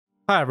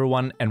Hi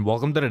everyone, and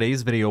welcome to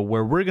today's video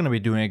where we're going to be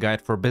doing a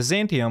guide for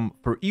Byzantium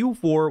for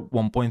EU4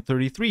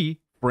 1.33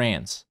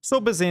 France. So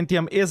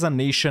Byzantium is a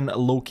nation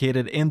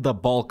located in the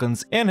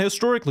Balkans, and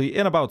historically,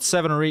 in about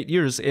 7 or 8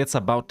 years, it's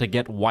about to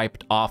get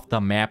wiped off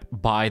the map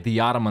by the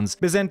Ottomans.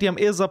 Byzantium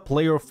is a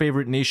player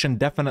favorite nation,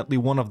 definitely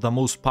one of the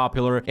most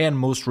popular and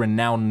most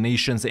renowned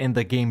nations in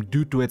the game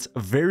due to its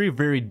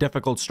very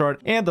difficult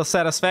start and the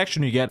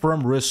satisfaction you get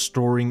from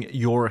restoring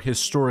your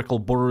historical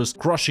borders,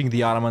 crushing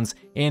the Ottomans,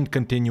 and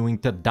continuing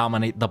to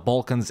dominate the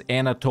Balkans,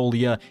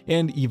 Anatolia,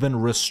 and even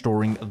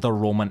restoring the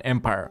Roman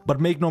Empire.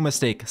 But make no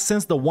mistake,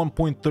 since the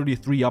 1.33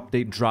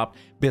 update dropped,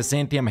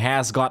 Byzantium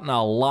has gotten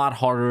a lot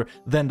harder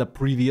than the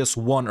previous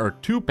 1 or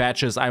 2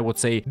 patches, I would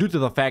say, due to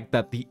the fact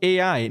that the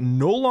AI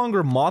no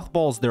longer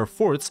mothballs their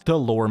forts to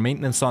lower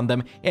maintenance on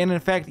them, and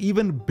in fact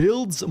even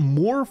builds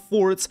more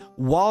forts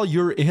while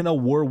you're in a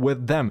war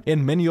with them.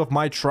 In many of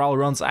my trial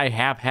runs, I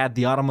have had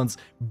the Ottomans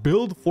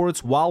build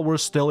forts while we're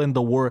still in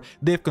the war.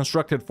 They've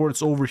constructed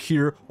forts over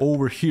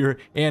here,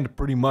 and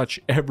pretty much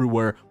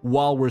everywhere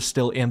while we're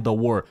still in the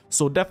war.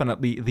 So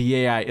definitely the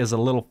AI is a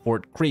little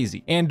fort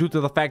crazy. And due to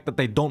the fact that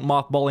they don't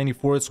mothball any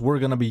forts, we're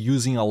gonna be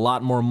using a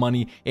lot more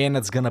money, and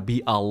it's gonna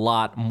be a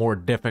lot more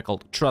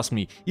difficult. Trust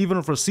me,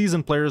 even for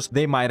seasoned players,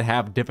 they might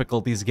have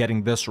difficulties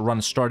getting this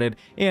run started,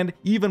 and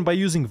even by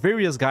using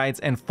various guides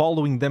and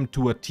following them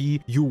to a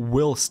T, you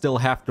will still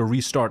have to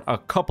restart a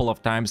couple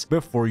of times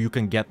before you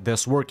can get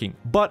this working.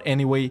 But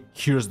anyway,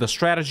 here's the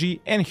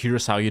strategy, and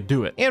here's how you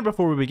do it. And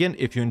before we begin,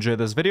 if you enjoyed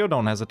this video,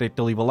 don't hesitate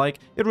to leave a like.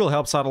 It really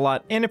helps out a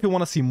lot, and if you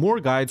want to see more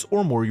guides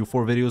or more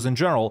EU4 videos in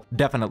general,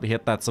 definitely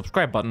hit that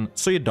subscribe button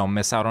so you don't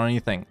miss out on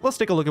anything. Let's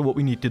take a look at what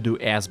we need to do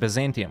as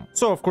Byzantium.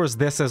 So of course,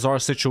 this is our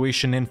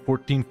situation in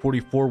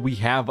 1444. We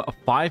have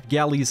 5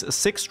 galleys,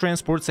 6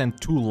 transports, and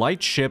 2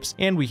 light ships,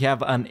 and we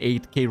have an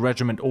 8k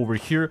regiment over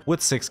here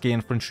with 6k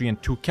infantry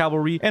and 2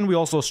 cavalry, and we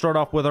also start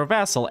off with our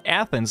vassal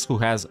Athens, who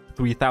has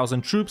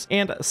 3,000 troops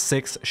and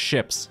 6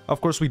 ships. Of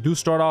course, we do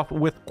start off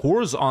with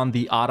cores on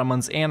the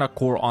Ottomans and a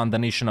core on the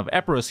nation of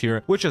Epirus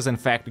here, which is in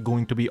fact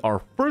going to be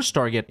our first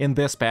target in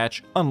this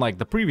patch, unlike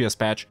the previous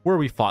patch where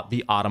we fought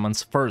the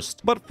Ottomans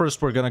first. But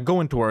first we're gonna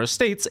go into our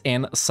estates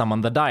and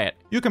summon the Diet.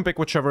 You can pick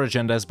whichever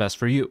agenda is best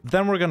for you.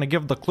 Then we're gonna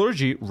give the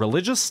clergy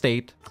religious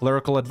state,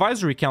 clerical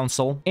advisory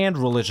council, and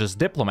religious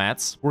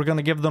diplomats. We're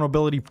gonna give the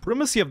nobility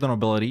primacy of the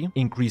nobility,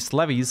 increased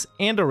levies,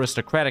 and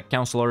aristocratic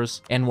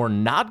councilors, and we're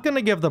not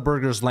gonna give the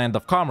burghers land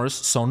of commerce,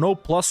 so no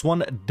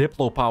 +1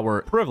 diplo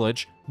power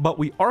privilege, but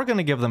we are going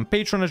to give them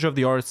patronage of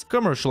the arts,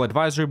 commercial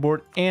advisory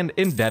board, and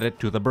indebted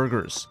to the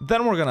burghers.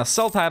 Then we're going to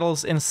sell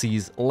titles and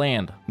seize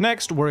land.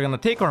 Next, we're going to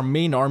take our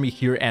main army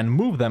here and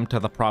move them to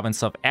the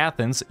province of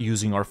Athens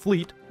using our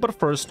fleet, but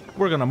first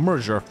we're going to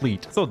merge our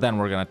fleet. So then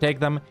we're going to take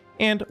them,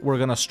 and we're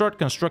going to start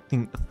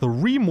constructing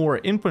 3 more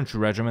infantry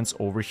regiments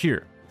over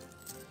here.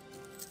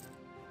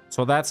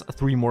 So that's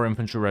 3 more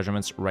infantry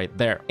regiments right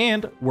there.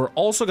 And we're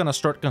also going to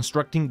start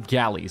constructing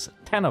galleys,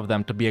 10 of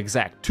them to be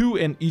exact, 2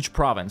 in each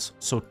province.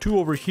 So 2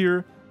 over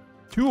here,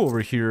 2 over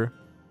here,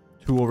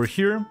 2 over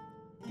here,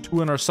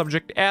 2 in our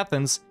subject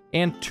Athens,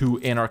 and 2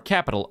 in our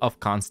capital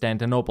of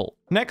Constantinople.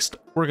 Next,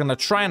 we're gonna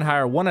try and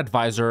hire 1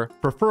 advisor,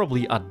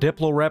 preferably a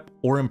diplo rep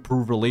or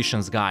improved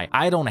relations guy.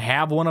 I don't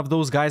have one of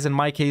those guys in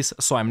my case,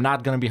 so I'm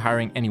not gonna be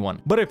hiring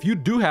anyone. But if you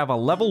do have a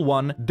level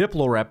 1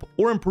 diplo rep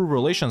or improved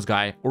relations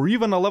guy, or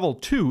even a level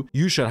 2,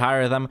 you should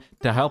hire them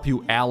to help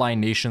you ally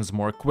nations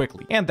more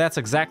quickly. And that's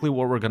exactly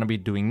what we're gonna be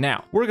doing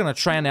now. We're gonna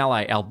try and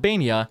ally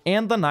Albania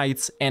and the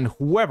Knights and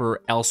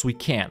whoever else we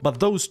can. But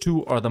those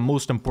 2 are the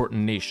most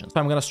important nations. So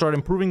I'm gonna start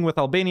improving with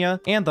Albania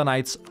and the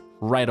Knights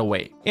right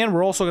away. And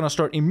we're also going to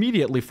start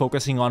immediately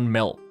focusing on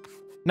Mill.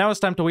 Now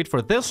it's time to wait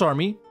for this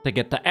army to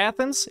get to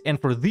Athens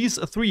and for these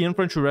 3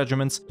 infantry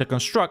regiments to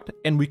construct,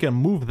 and we can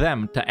move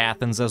them to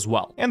Athens as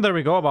well. And there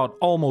we go, about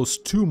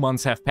almost 2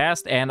 months have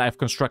passed, and I've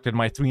constructed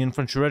my 3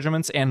 infantry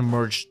regiments and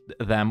merged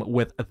them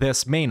with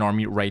this main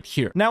army right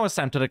here. Now it's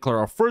time to declare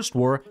our first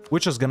war,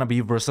 which is going to be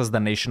versus the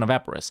nation of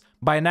Epirus.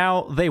 By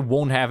now, they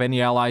won't have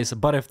any allies,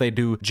 but if they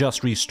do,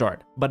 just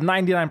restart. But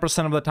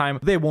 99% of the time,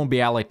 they won't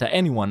be allied to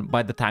anyone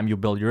by the time you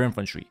build your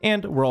infantry.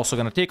 And we're also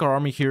going to take our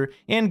army here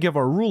and give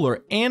our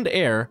ruler and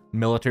heir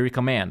military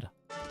command.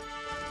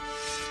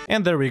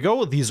 And there we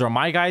go, these are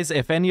my guys.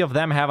 If any of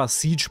them have a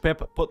siege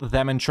pip, put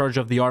them in charge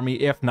of the army.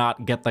 If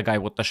not, get the guy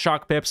with the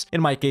shock pips.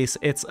 In my case,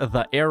 it's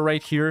the heir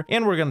right here.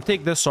 And we're gonna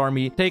take this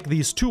army, take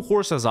these 2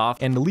 horses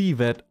off, and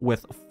leave it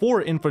with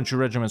 4 infantry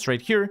regiments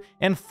right here,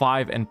 and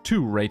 5 and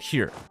 2 right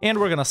here. And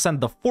we're gonna send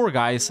the 4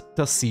 guys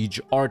to siege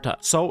Arta.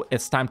 So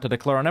it's time to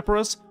declare on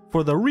Epirus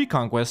for the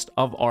reconquest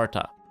of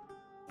Arta.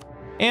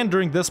 And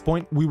during this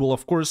point, we will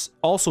of course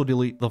also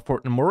delete the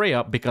fort in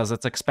Morea because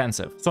it's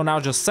expensive. So now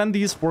just send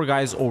these 4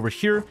 guys over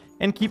here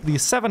and keep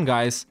these 7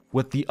 guys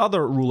with the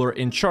other ruler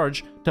in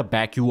charge to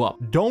back you up.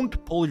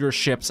 Don't pull your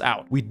ships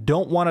out. We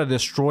don't want to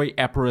destroy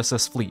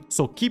Epirus's fleet.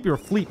 So keep your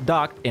fleet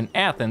docked in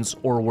Athens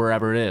or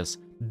wherever it is.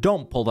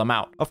 Don't pull them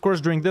out. Of course,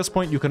 during this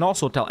point, you can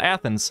also tell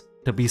Athens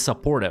to be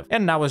supportive,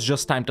 and now it's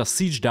just time to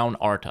siege down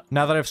Arta.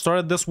 Now that I've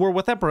started this war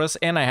with Epirus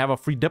and I have a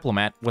free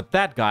diplomat with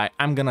that guy,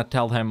 I'm gonna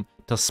tell him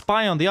to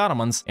spy on the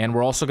Ottomans, and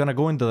we're also gonna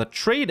go into the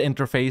trade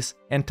interface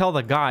and tell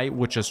the guy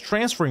which is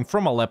transferring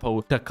from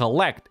Aleppo to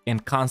collect in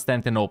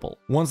Constantinople.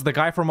 Once the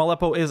guy from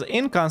Aleppo is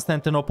in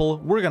Constantinople,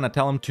 we're gonna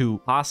tell him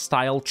to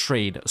hostile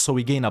trade, so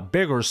we gain a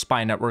bigger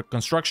spy network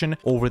construction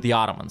over the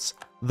Ottomans.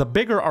 The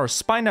bigger our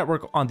spy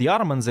network on the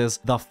Ottomans is,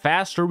 the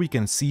faster we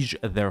can siege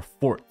their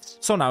forts.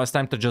 So now it's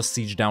time to just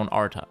siege down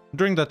Arta.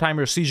 During the time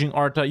you're sieging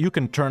Arta, you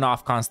can turn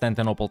off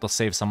Constantinople to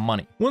save some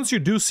money. Once you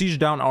do siege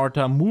down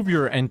Arta, move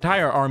your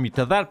entire army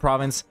to that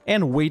province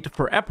and wait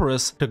for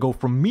Epirus to go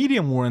from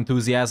medium war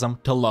enthusiasm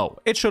to low.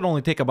 It should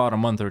only take about a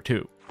month or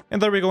two.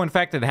 And there we go. In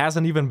fact, it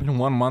hasn't even been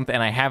 1 month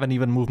and I haven't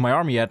even moved my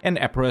army yet, and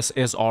Epirus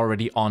is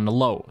already on the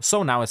low.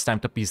 So now it's time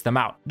to piece them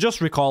out.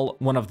 Just recall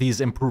one of these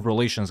improved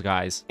relations,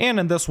 guys. And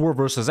in this war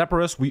versus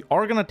Epirus, we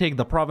are gonna take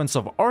the province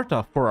of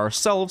Arta for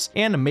ourselves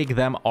and make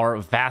them our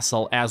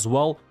vassal as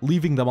well,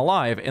 leaving them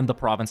alive in the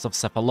province of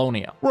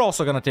Cephalonia. We're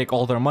also gonna take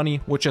all their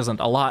money, which isn't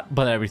a lot,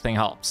 but everything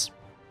helps.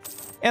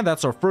 And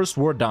that's our first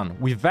war done.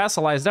 We've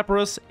vassalized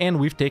Epirus, and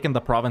we've taken the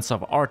province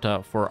of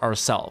Arta for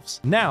ourselves.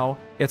 Now,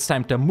 it's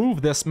time to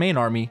move this main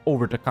army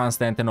over to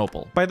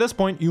Constantinople. By this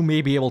point, you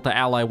may be able to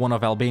ally one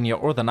of Albania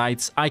or the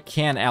Knights. I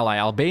can ally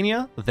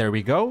Albania, there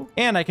we go,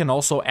 and I can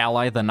also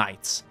ally the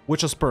Knights,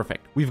 which is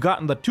perfect. We've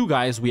gotten the 2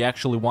 guys we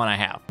actually want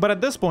to have. But at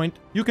this point,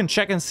 you can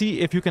check and see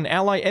if you can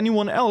ally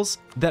anyone else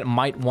that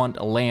might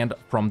want land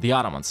from the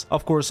Ottomans.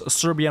 Of course,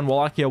 Serbia and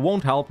Wallachia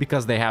won't help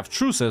because they have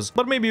truces,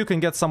 but maybe you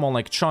can get someone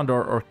like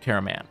Chandor or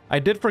Karaman. I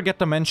did forget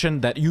to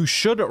mention that you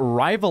should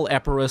rival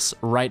Epirus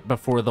right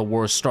before the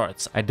war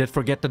starts. I did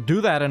forget to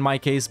do that in my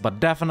case, but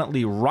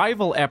definitely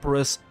rival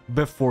Epirus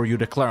before you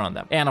declare on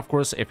them. And of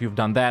course, if you've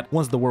done that,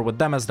 once the war with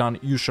them is done,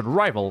 you should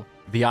rival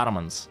the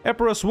Ottomans.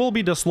 Epirus will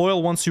be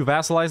disloyal once you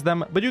vassalize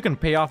them, but you can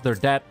pay off their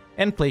debt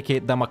and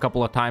placate them a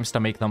couple of times to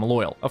make them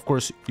loyal. Of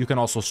course, you can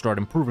also start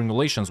improving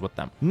relations with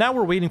them. Now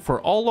we're waiting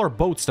for all our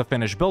boats to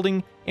finish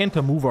building and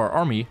to move our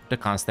army to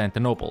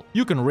Constantinople.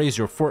 You can raise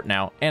your fort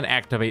now and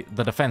activate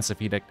the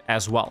defensive edict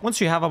as well. Once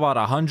you have about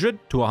 100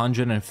 to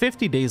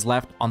 150 days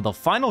left on the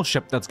final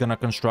ship that's gonna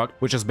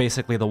construct, which is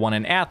basically the one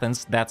in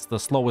Athens, that's the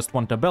slowest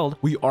one to build,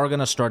 we are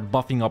gonna start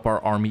buffing up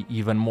our army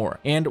even more.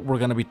 And we're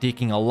gonna be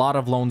taking a lot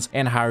of loans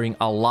and hiring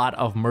a lot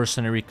of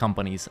mercenary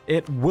companies.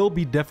 It will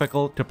be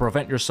difficult to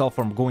prevent yourself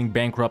from going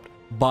bankrupt,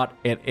 but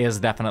it is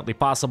definitely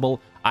possible.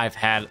 I've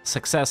had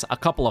success a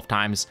couple of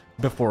times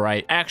before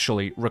I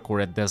actually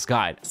recorded this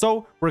guide.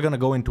 So we're gonna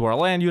go into our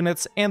land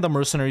units and the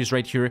mercenaries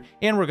right here,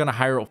 and we're gonna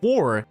hire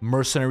 4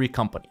 mercenary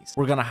companies.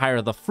 We're gonna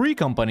hire the Free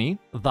Company,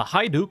 the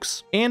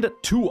Haiduks, and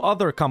 2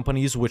 other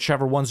companies,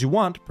 whichever ones you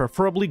want,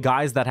 preferably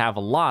guys that have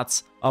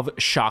lots of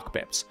shock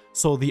pips.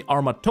 So the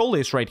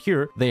Armatoles right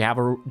here, they have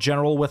a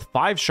general with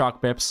 5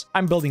 shock pips.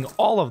 I'm building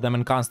all of them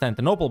in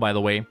Constantinople, by the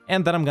way,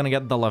 and then I'm gonna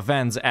get the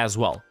Levens as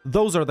well.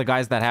 Those are the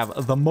guys that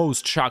have the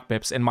most shock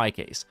pips in my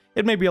case.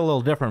 It may be a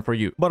little different for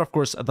you, but of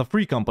course the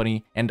Free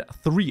Company and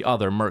 3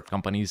 other merc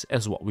companies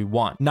is what we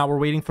want. Now we're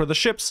waiting for the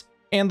ships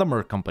and the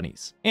merc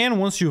companies. And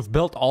once you've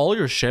built all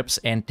your ships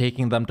and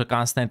taking them to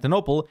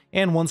Constantinople,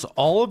 and once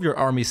all of your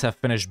armies have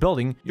finished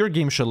building, your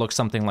game should look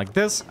something like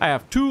this. I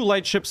have 2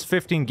 light ships,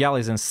 15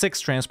 galleys, and 6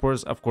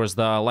 transports. Of course,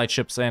 the light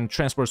ships and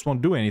transports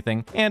won't do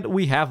anything. And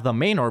we have the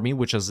main army,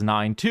 which is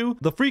 9-2,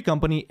 the Free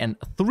Company, and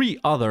 3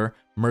 other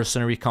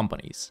mercenary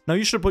companies. Now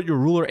you should put your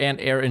ruler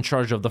and heir in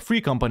charge of the Free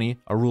Company,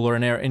 a ruler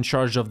and heir in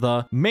charge of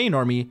the main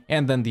army,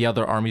 and then the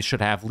other armies should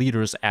have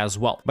leaders as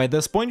well. By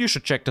this point, you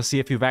should check to see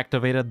if you've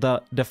activated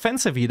the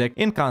defensive edict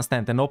in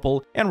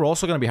Constantinople, and we're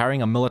also going to be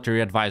hiring a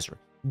military advisor.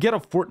 Get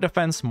a fort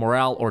defense,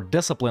 morale, or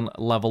discipline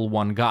level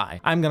 1 guy.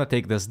 I'm gonna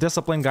take this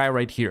discipline guy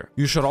right here.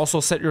 You should also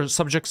set your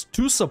subjects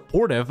to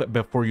supportive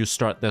before you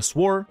start this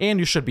war, and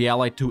you should be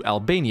allied to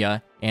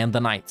Albania and the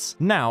Knights.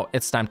 Now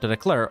it's time to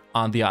declare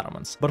on the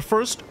Ottomans. But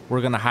first,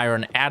 we're gonna hire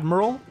an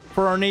admiral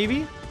for our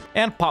navy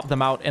and pop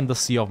them out in the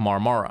Sea of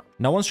Marmara.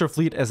 Now, once your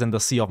fleet is in the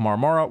Sea of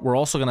Marmara, we're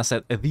also going to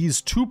set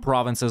these 2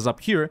 provinces up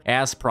here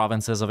as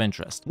provinces of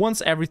interest.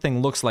 Once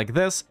everything looks like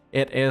this,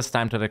 it is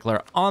time to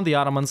declare on the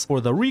Ottomans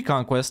for the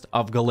reconquest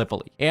of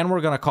Gallipoli. And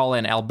we're going to call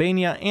in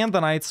Albania and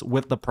the Knights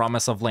with the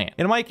promise of land.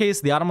 In my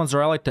case, the Ottomans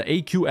are allied to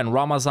AQ and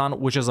Ramazan,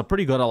 which is a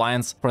pretty good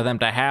alliance for them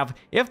to have.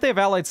 If they've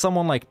allied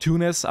someone like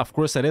Tunis, of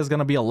course, it is going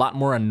to be a lot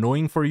more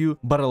annoying for you,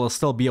 but it'll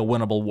still be a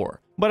winnable war.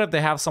 But if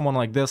they have someone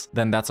like this,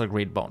 then that's a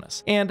great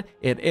bonus. And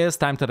it is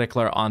time to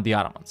declare on the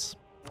Ottomans.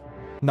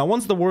 Now,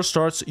 once the war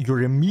starts,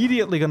 you're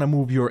immediately going to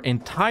move your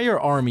entire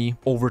army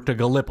over to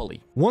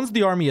Gallipoli. Once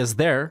the army is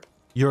there,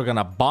 you're going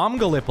to bomb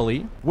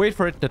Gallipoli, wait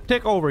for it to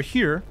tick over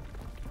here.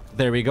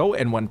 There we go,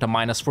 it went to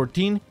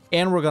 -14,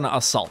 and we're going to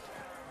assault.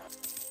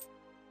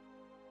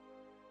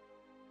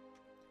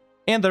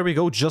 And there we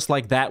go, just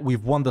like that,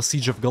 we've won the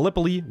siege of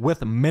Gallipoli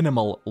with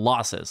minimal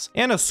losses.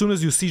 And as soon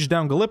as you siege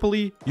down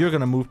Gallipoli, you're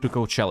gonna move to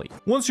Kocelli.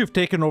 Once you've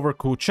taken over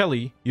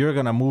Kocelli, you're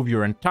gonna move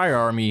your entire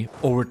army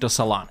over to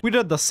Salonik. We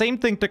did the same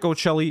thing to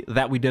Kocelli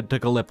that we did to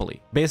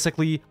Gallipoli.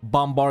 Basically,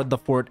 bombard the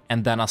fort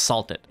and then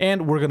assault it.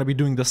 And we're gonna be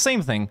doing the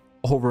same thing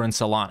over in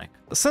Salonik.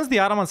 Since the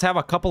Ottomans have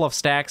a couple of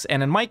stacks,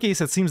 and in my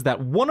case it seems that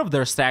one of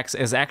their stacks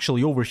is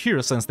actually over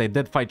here since they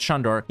did fight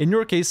Chandor, in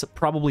your case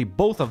probably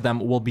both of them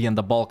will be in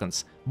the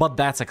Balkans. But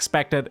that's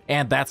expected,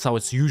 and that's how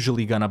it's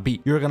usually gonna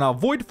be. You're gonna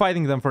avoid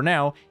fighting them for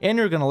now, and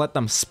you're gonna let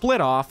them split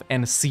off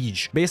and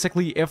siege.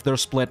 Basically, if they're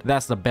split,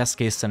 that's the best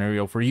case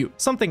scenario for you.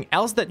 Something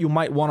else that you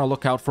might want to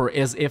look out for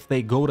is if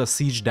they go to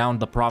siege down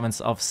the province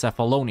of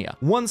Cephalonia.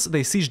 Once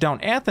they siege down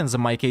Athens,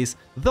 in my case,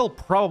 they'll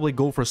probably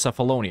go for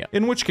Cephalonia,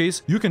 in which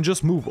case you can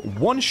just move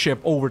one ship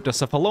over to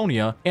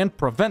Cephalonia and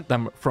prevent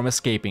them from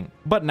escaping.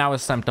 But now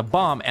it's time to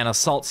bomb and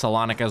assault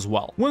Salonik as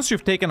well. Once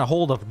you've taken a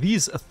hold of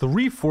these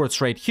 3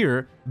 forts right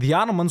here, the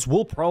Ottomans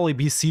will probably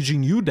be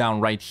sieging you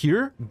down right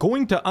here,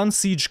 going to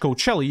unsiege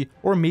Kocelli,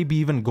 or maybe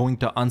even going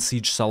to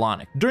unsiege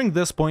Salonik. During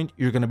this point,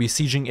 you're going to be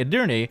sieging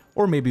Edirne,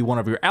 or maybe one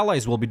of your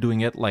allies will be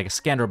doing it, like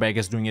Skanderbeg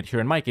is doing it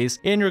here in my case,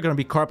 and you're going to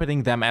be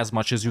carpeting them as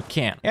much as you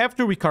can.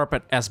 After we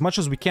carpet as much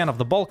as we can of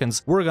the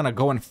Balkans, we're going to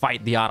go and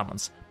fight the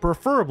Ottomans.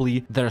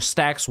 Preferably, their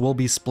stacks will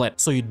be split,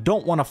 so you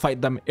don't want to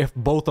fight them if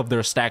both of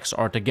their stacks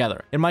are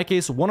together. In my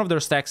case, one of their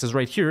stacks is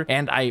right here,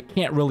 and I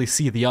can't really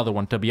see the other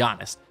one, to be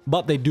honest.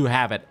 But they do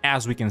have it,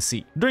 as we can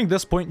see. During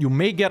this point, you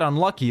may get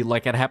unlucky,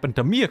 like it happened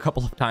to me a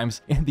couple of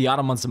times, and the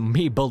Ottomans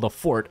may build a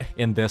fort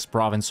in this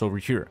province over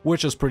here,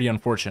 which is pretty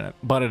unfortunate,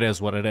 but it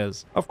is what it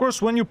is. Of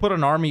course, when you put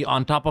an army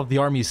on top of the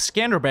army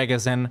Skanderbeg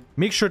is in,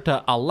 make sure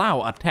to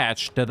allow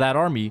attached to that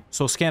army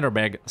so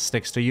Skanderbeg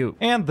sticks to you.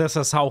 And this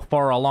is how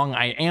far along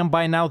I am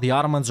by now. The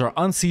Ottomans are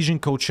unsieging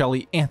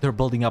Kocelli, and they're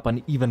building up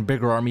an even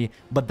bigger army,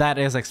 but that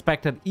is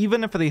expected.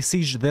 Even if they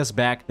siege this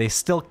back, they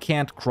still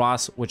can't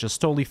cross, which is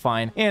totally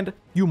fine, and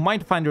you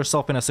might find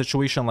yourself in a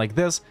situation like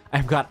this.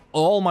 I've got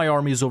all my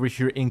armies over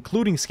here,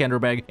 including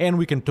Skanderbeg, and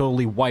we can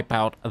totally wipe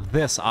out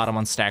this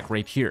Ottoman stack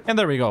right here. And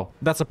there we go.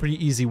 That's a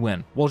pretty easy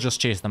win. We'll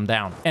just chase them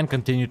down and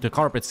continue to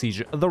carpet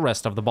siege the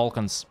rest of the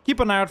Balkans.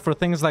 Keep an eye out for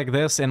things like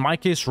this. In my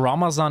case,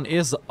 Ramazan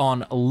is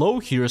on low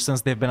here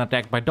since they've been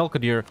attacked by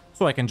Dulkadir,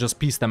 so I can just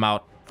piece them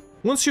out.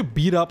 Once you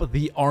beat up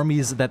the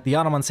armies that the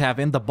Ottomans have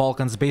in the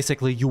Balkans,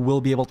 basically you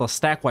will be able to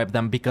stack wipe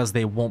them because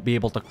they won't be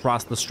able to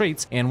cross the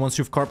straits. And once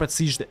you've carpet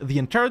sieged the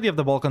entirety of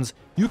the Balkans,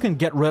 you can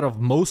get rid of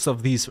most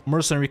of these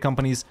mercenary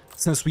companies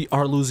since we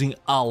are losing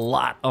a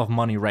lot of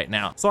money right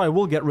now. So I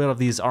will get rid of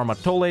these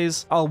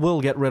Armatoles, I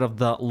will get rid of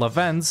the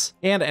Levens,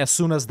 and as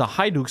soon as the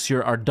Haiduks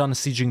here are done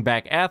sieging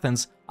back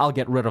Athens, I'll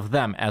get rid of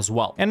them as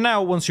well. And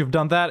now, once you've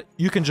done that,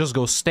 you can just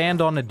go stand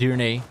on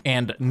Edirne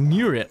and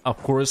near it,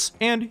 of course,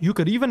 and you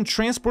could even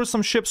transport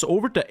some ships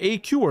over to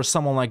AQ or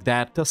someone like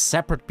that to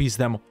separate piece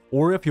them.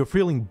 Or if you're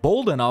feeling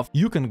bold enough,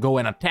 you can go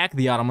and attack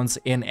the Ottomans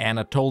in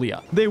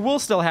Anatolia. They will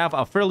still have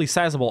a fairly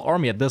sizable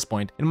army at this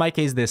point. In my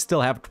case, they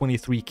still have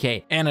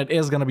 23k, and it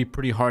is gonna be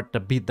pretty hard to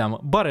beat them,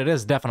 but it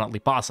is definitely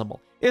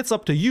possible. It's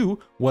up to you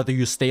whether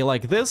you stay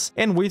like this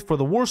and wait for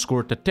the war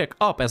score to tick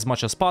up as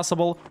much as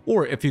possible,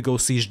 or if you go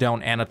siege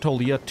down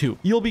Anatolia too.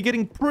 You'll be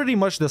getting pretty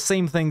much the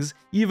same things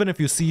even if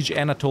you siege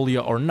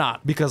Anatolia or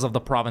not because of the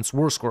province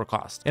war score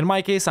cost. In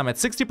my case, I'm at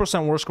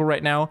 60% war score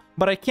right now,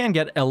 but I can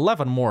get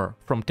 11 more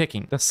from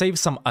ticking. To save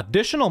some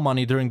additional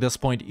money during this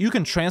point, you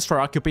can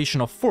transfer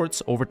occupation of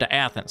forts over to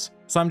Athens.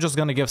 So I'm just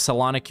gonna give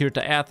Salonik here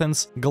to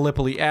Athens,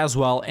 Gallipoli as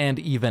well, and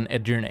even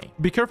Edirne.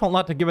 Be careful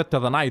not to give it to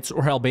the Knights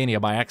or Albania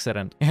by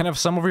accident. And if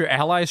some of your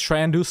allies try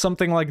and do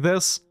something like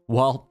this,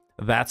 well,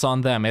 that's on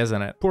them,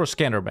 isn't it? Poor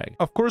Skanderbeg.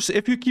 Of course,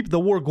 if you keep the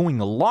war going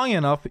long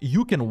enough,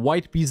 you can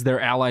white piece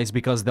their allies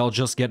because they'll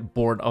just get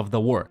bored of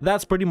the war.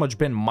 That's pretty much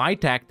been my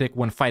tactic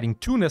when fighting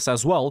Tunis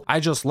as well.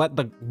 I just let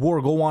the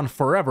war go on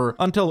forever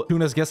until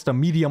Tunis gets to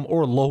medium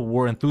or low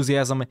war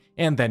enthusiasm,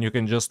 and then you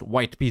can just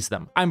white piece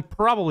them. I'm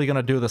probably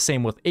gonna do the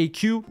same with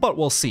AQ, but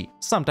we'll see.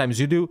 Sometimes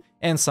you do,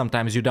 and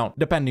sometimes you don't,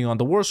 depending on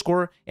the war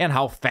score and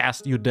how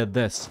fast you did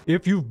this.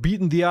 If you've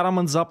beaten the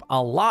Ottomans up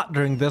a lot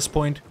during this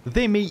point,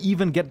 they may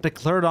even get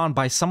declared on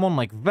by someone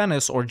like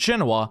Venice or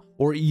Genoa,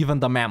 or even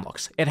the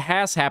Mamluks. It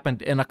has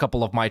happened in a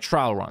couple of my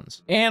trial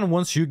runs. And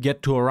once you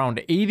get to around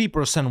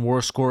 80%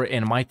 war score,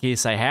 in my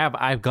case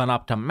I've gone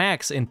up to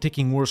max in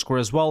ticking war score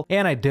as well,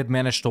 and I did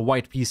manage to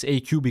white piece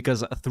AQ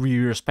because 3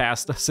 years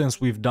passed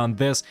since we've done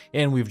this,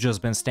 and we've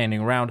just been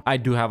standing around. I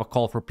do have a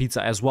call for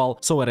pizza as well,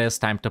 so it is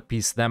time to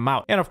piece them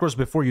out. And of course,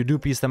 before you do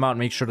piece them out,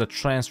 make sure to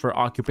transfer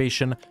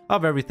occupation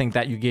of everything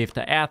that you gave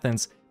to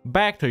Athens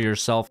back to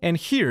yourself. And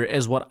here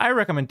is what I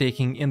recommend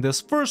taking in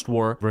this first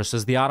war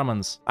versus the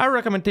Ottomans. I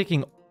recommend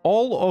taking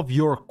all of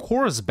your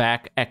cores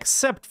back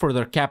except for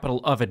their capital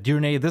of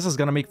Edirne. This is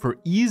gonna make for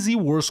easy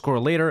war score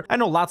later. I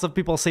know lots of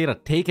people say to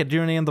take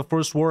Edirne in the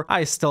first war.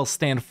 I still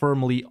stand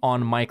firmly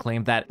on my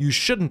claim that you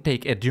shouldn't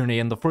take Edirne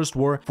in the first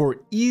war for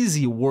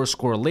easy war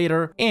score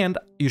later, and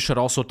you should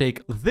also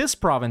take this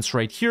province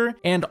right here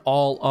and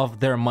all of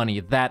their money.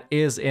 That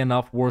is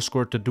enough war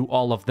score to do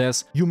all of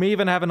this. You may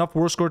even have enough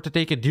war score to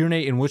take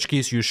Edirne, in which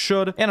case you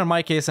should. And in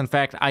my case, in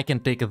fact, I can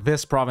take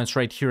this province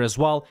right here as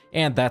well,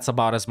 and that's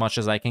about as much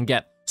as I can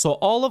get. So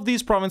all of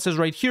these provinces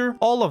right here,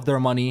 all of their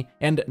money,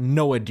 and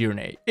no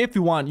Edirne. If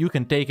you want, you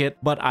can take it,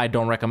 but I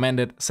don't recommend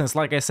it, since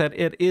like I said,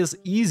 it is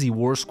easy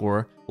war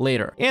score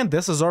later. And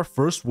this is our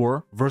first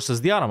war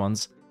versus the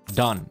Ottomans.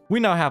 Done. We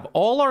now have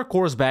all our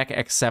cores back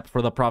except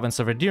for the province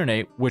of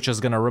Edirne, which is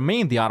going to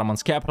remain the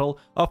Ottomans' capital.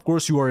 Of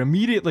course, you are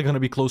immediately going to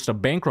be close to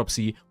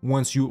bankruptcy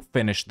once you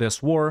finish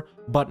this war,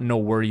 but no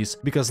worries,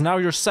 because now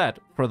you're set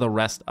for the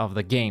rest of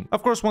the game.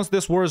 Of course, once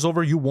this war is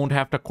over, you won't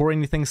have to core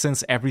anything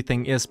since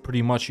everything is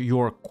pretty much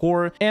your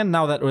core. And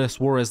now that this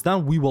war is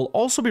done, we will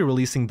also be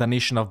releasing the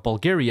nation of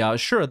Bulgaria.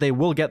 Sure, they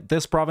will get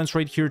this province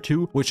right here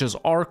too, which is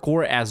our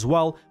core as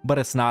well, but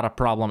it's not a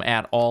problem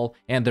at all.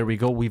 And there we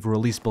go, we've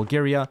released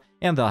Bulgaria,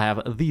 and they'll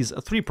have these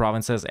 3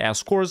 provinces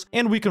as cores,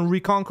 and we can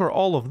reconquer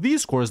all of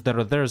these cores that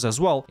are theirs as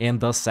well in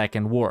the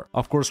second war.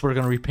 Of course, we're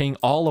going to be paying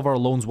all of our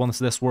loans once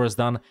this war is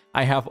done.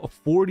 I have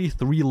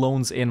 43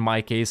 loans in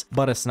my case,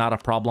 but it's not a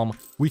problem.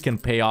 We can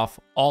pay off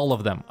all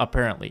of them,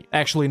 apparently.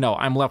 Actually, no,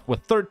 I'm left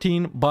with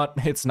 13, but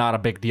it's not a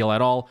big deal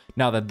at all.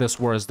 Now that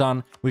this war is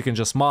done, we can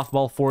just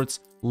mothball forts,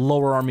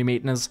 lower army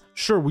maintenance.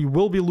 Sure, we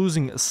will be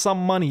losing some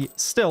money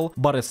still,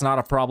 but it's not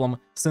a problem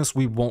since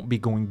we won't be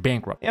going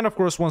bankrupt. And of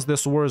course, once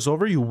this war is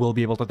over, you will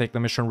be able to take the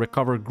mission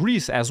Recover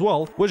Greece as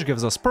well, which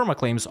gives us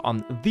permaclaims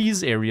on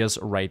these areas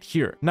right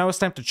here. Now it's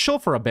time to chill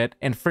for a bit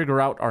and figure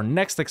out our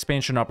next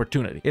expansion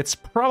opportunity. It's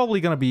probably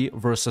going to be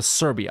versus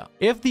Serbia.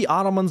 If the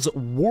Ottomans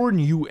warn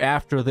you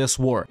after this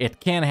war,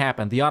 it can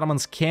happen. The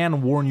Ottomans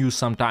can warn you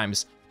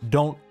sometimes.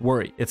 Don't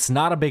worry, it's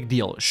not a big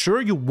deal. Sure,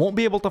 you won't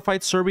be able to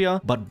fight Serbia,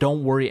 but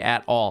don't worry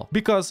at all,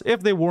 because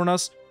if they warn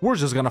us, we're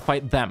just gonna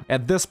fight them.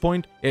 At this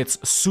point, it's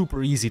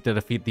super easy to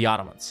defeat the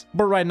Ottomans.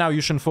 But right now,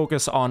 you should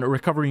focus on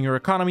recovering your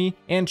economy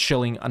and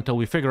chilling until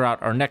we figure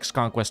out our next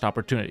conquest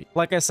opportunity.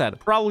 Like I said,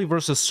 probably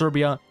versus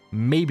Serbia,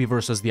 maybe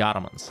versus the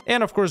Ottomans.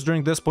 And of course,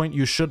 during this point,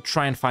 you should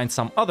try and find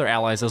some other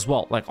allies as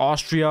well, like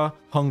Austria,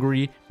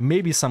 Hungary,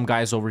 maybe some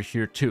guys over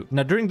here too.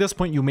 Now, during this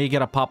point, you may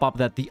get a pop-up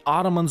that the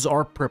Ottomans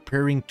are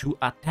preparing to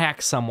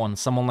attack someone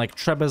like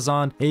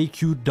Trebizond,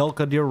 AQ,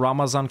 Dulkadir,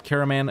 Ramazan,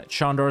 Karaman,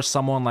 Chandar,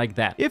 someone like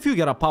that. If you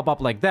get a pop-up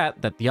like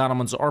that the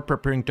Ottomans are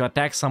preparing to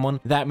attack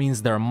someone, that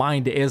means their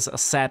mind is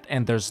set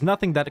and there's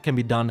nothing that can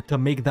be done to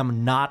make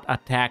them not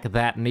attack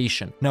that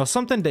nation. Now,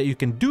 something that you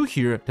can do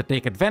here to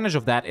take advantage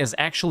of that is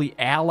actually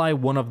ally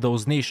one of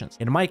those nations.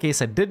 In my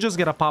case, I did just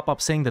get a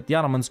pop-up saying that the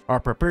Ottomans are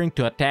preparing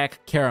to attack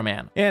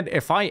Karaman. And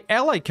if I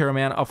ally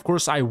Karaman, of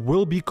course, I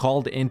will be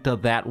called into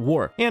that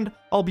war. And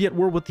I'll be at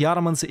war with the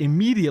Ottomans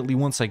immediately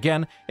once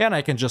again, and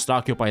I can just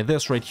occupy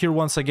this right here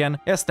once again,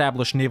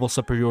 establish naval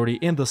superiority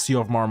in the Sea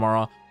of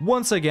Marmara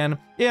once again,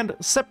 and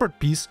separate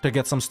peace to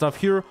get some stuff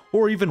here,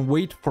 or even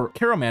wait for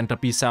Karaman to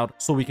peace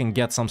out so we can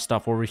get some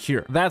stuff over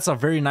here. That's a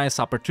very nice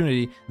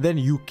opportunity that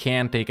you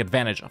can take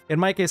advantage of. In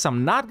my case,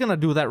 I'm not gonna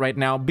do that right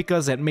now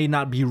because it may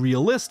not be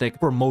realistic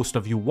for most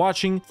of you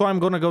watching, so I'm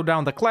gonna go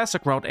down the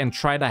classic route and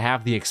try to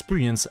have the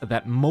experience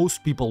that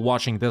most people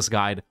watching this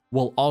guide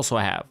will also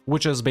have,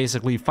 which is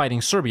basically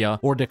fighting Serbia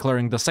or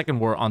declaring the second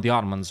war on the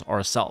Ottomans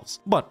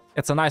ourselves. But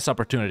it's a nice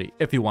opportunity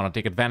if you want to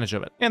take advantage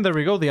of it. And there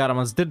we go, the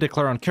Ottomans did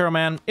declare on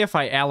Karaman. If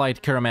I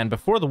allied Karaman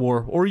before the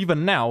war, or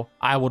even now,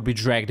 I would be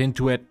dragged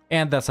into it,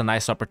 and that's a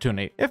nice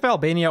opportunity. If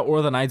Albania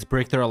or the Knights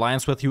break their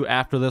alliance with you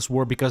after this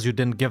war because you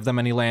didn't give them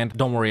any land,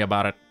 don't worry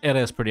about it. It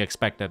is pretty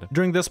expected.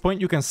 During this point,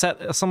 you can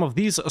set some of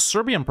these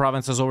Serbian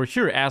provinces over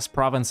here as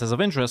provinces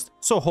of interest,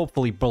 so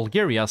hopefully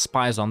Bulgaria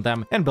spies on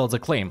them and builds a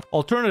claim.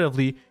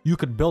 Alternatively, you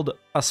could build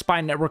a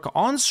spy network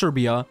on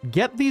Serbia,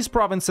 get these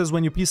provinces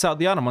when you peace out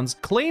the Ottomans,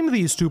 claim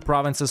these 2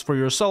 provinces for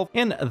yourself,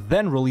 and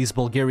then release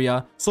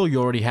Bulgaria, so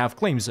you already have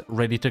claims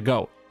ready to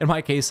go. In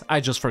my case, I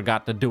just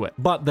forgot to do it.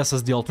 But this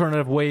is the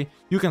alternative way.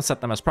 You can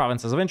set them as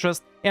provinces of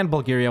interest, and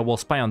Bulgaria will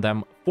spy on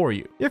them for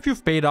you. If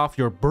you've paid off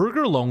your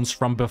burger loans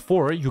from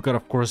before, you could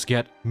of course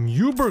get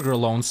new burger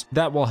loans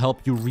that will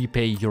help you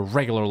repay your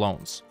regular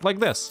loans, like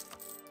this.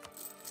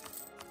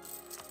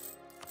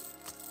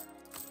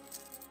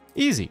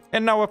 Easy.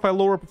 And now if I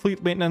lower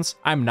fleet maintenance,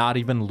 I'm not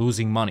even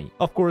losing money.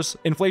 Of course,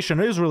 inflation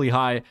is really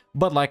high,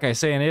 but like I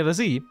say in A to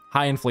Z,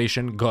 high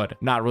inflation, good.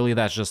 Not really,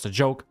 that's just a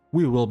joke.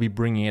 We will be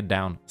bringing it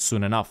down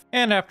soon enough.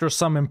 And after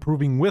some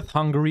improving with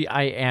Hungary,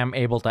 I am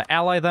able to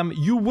ally them.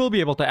 You will be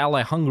able to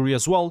ally Hungary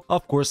as well,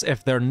 of course,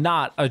 if they're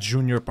not a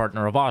junior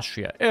partner of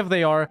Austria. If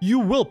they are, you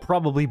will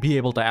probably be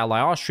able to ally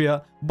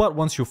Austria, but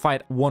once you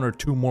fight 1 or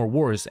 2 more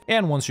wars,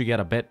 and once you get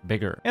a bit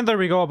bigger. And there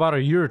we go, about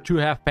a year or 2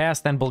 have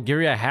passed, and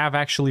Bulgaria have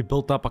actually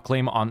built up a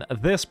claim on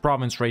this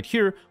province right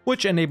here,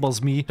 which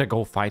enables me to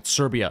go fight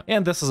Serbia.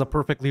 And this is a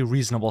perfectly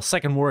reasonable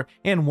inevitable second war,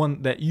 and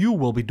one that you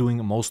will be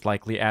doing most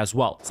likely as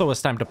well. So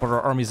it's time to put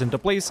our armies into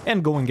place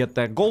and go and get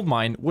that gold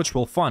mine, which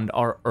will fund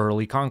our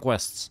early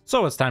conquests.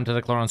 So it's time to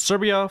declare on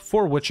Serbia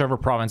for whichever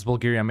province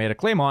Bulgaria made a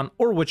claim on,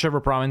 or whichever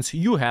province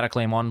you had a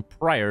claim on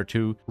prior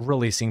to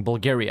releasing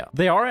Bulgaria.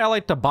 They are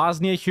allied to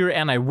Bosnia here,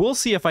 and I will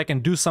see if I can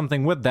do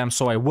something with them,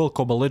 so I will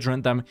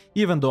co-belligerent them,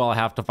 even though I'll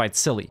have to fight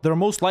Silly. Their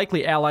most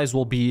likely allies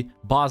will be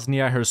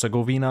Bosnia,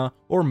 Herzegovina,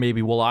 or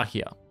maybe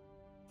Wallachia.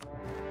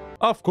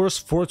 Of course,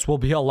 forts will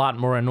be a lot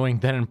more annoying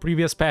than in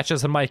previous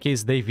patches. In my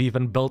case, they've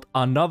even built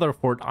another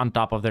fort on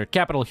top of their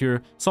capital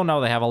here, so now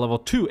they have a level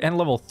 2 and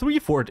level 3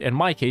 fort in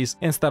my case,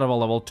 instead of a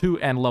level 2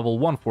 and level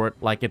 1 fort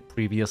like it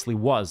previously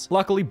was.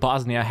 Luckily,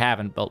 Bosnia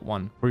haven't built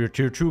one. For your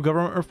tier 2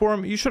 government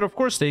reform, you should of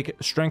course take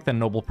strength and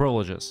noble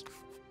privileges.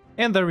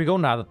 And there we go,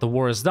 now that the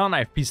war is done,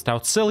 I've peaced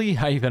out Silly,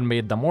 I even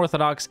made them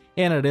Orthodox,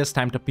 and it is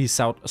time to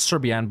peace out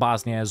Serbia and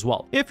Bosnia as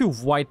well. If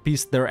you've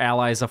white-peaced their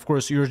allies, of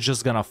course, you're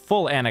just gonna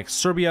full annex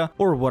Serbia,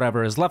 or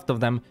whatever is left of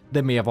them.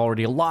 They may have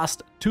already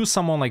lost to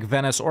someone like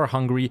Venice or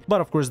Hungary,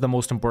 but of course the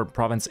most important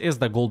province is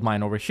the gold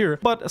mine over here.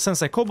 But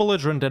since I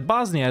co-belligerented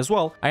Bosnia as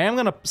well, I am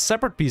gonna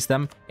separate peace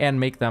them and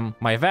make them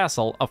my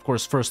vassal. Of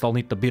course, first I'll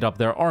need to beat up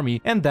their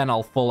army, and then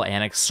I'll full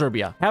annex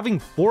Serbia. Having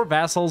 4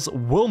 vassals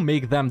will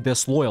make them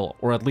disloyal,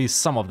 or at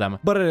least some of them,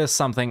 but it is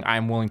something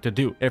I'm willing to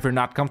do. If you're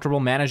not comfortable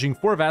managing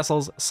 4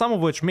 vassals, some of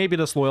which may be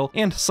disloyal,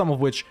 and some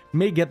of which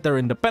may get their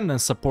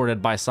independence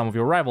supported by some of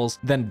your rivals,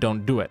 then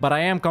don't do it. But I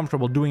am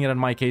comfortable doing it in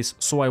my case,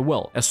 so I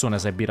will, as soon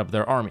as I beat up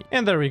their army.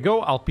 And there we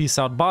go, I'll peace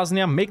out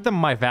Bosnia, make them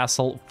my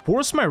vassal,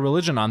 force my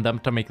religion on them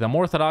to make them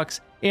Orthodox,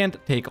 and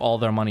take all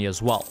their money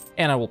as well.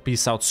 And I will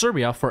peace out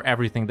Serbia for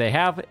everything they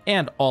have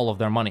and all of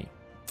their money.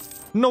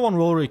 No one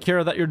will really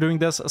care that you're doing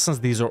this, since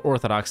these are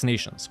Orthodox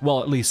nations.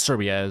 Well, at least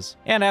Serbia is.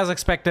 And as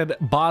expected,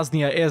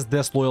 Bosnia is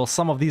disloyal.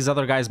 Some of these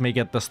other guys may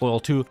get disloyal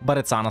too, but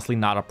it's honestly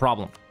not a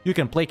problem. You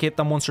can placate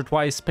them once or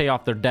twice, pay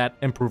off their debt,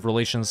 improve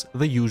relations,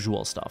 the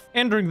usual stuff.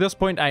 And during this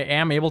point, I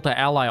am able to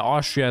ally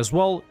Austria as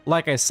well.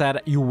 Like I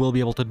said, you will be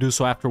able to do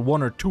so after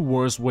 1 or 2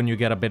 wars when you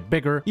get a bit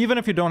bigger. Even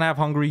if you don't have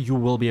Hungary, you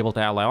will be able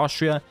to ally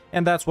Austria,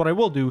 and that's what I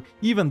will do.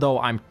 Even though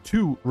I'm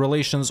 2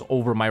 relations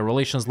over my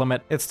relations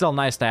limit, it's still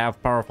nice to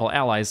have powerful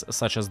allies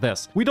such as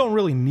this. We don't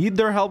really need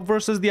their help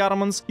versus the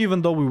Ottomans,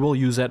 even though we will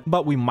use it,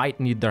 but we might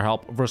need their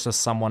help versus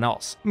someone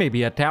else.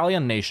 Maybe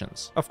Italian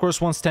nations. Of course,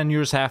 once 10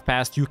 years have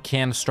passed, you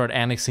can start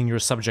annexing your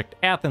subject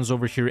Athens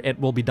over here. It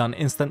will be done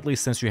instantly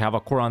since you have a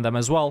core on them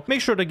as well.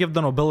 Make sure to give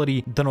the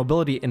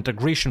nobility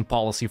integration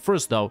policy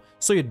first though,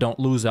 so you don't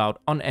lose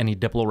out on any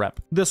diplo rep.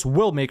 This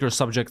will make your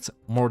subjects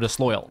more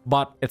disloyal,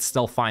 but it's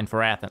still fine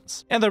for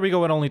Athens. And there we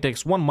go, it only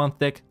takes 1 month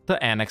tick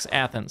to annex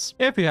Athens.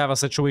 If you have a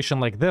situation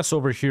like this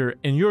over here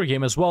in your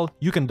game as well,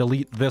 you can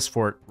delete this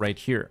fort right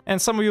here.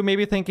 And some of you may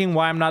be thinking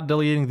why I'm not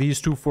deleting these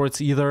 2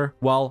 forts either.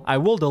 Well, I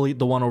will delete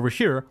the one over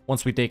here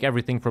once we take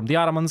everything from the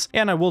Ottomans,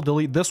 and I will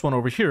delete this one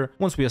over here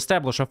once we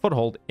establish a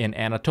foothold in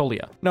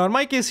Anatolia. Now, in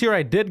my case here,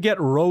 I did get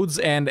Rhodes,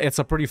 and it's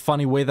a pretty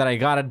funny way that I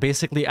got it.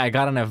 Basically, I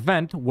got an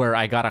event where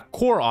I got a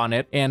core on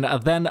it, and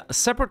then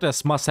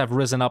separatists must have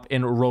risen up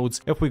in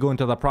Rhodes. If we go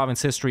into the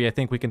province history, I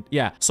think we can,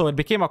 yeah. So it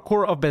became a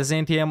core of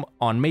Byzantium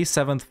on May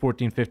 7th,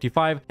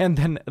 1455, and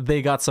then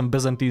they got some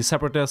Byzantine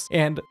separatists,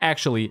 and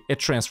actually, it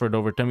transferred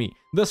over to me.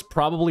 This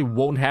probably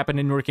won't happen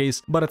in your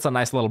case, but it's a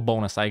nice little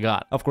bonus I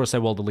got. Of course, I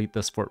will delete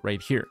this fort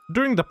right here.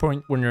 During the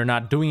point when you're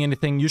not doing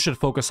anything, you should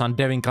focus on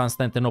deving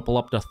Constantinople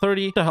up to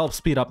 30 to help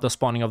speed up the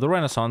spawning of the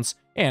Renaissance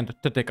and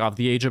to tick off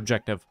the age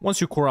objective.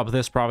 Once you core up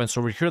this province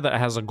over here that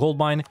has a gold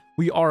mine,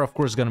 we are of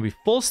course going to be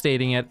full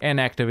stating it and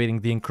activating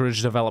the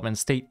Encourage Development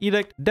State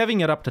Edict,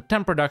 deving it up to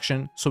 10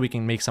 production so we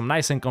can make some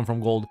nice income from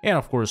gold, and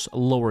of course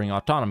lowering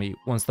autonomy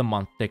once the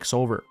month ticks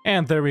over.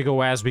 And there we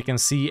go, as we can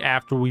see,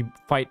 after we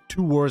fight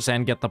 2 wars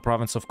and get the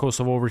province of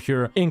Kosovo over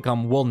here,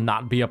 income will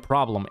not be a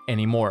problem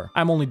anymore.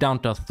 I'm only down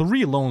to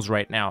 3 loans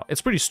right now.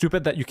 It's pretty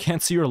stupid that you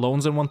can't see your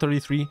loans in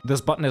 133.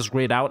 This button is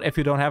grayed out if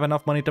you don't have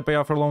enough money to pay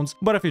off your loans,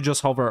 but if you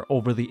just hover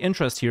over the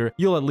interest here,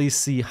 you'll at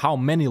least see how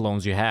many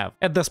loans you have.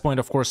 At this point,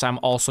 of course, I'm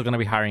also going to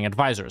be hiring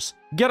advisors.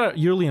 Get a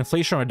yearly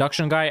inflation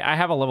reduction guy. I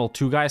have a level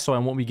 2 guy, so I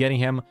won't be getting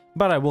him,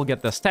 but I will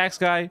get this tax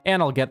guy,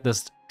 and I'll get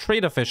this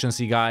trade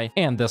efficiency guy,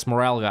 and this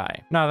morale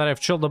guy. Now that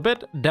I've chilled a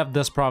bit, dev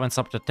this province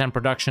up to 10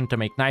 production to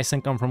make nice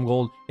income from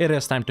gold, it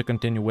is time to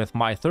continue with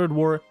my 3rd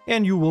war,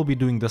 and you will be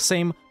doing the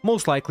same,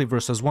 most likely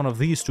versus one of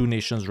these 2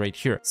 nations right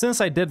here.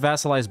 Since I did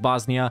vassalize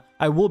Bosnia,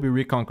 I will be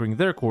reconquering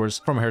their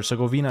cores from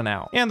Herzegovina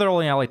now. And they're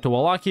only allied to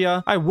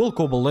Wallachia. I will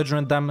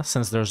co-belligerent them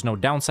since there's no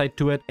downside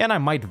to it, and I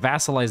might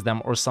vassalize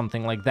them or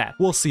something like that.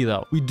 We'll see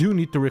though. We do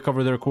need to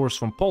recover their cores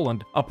from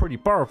Poland, a pretty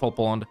powerful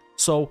Poland,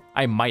 so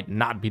I might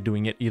not be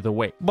doing it either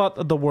way.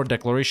 But the war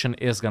declaration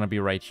is gonna be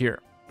right here.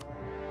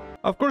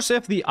 Of course,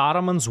 if the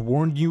Ottomans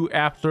warned you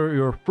after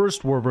your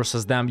first war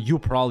versus them, you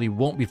probably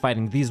won't be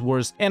fighting these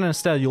wars, and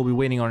instead you'll be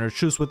waiting on your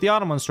truce with the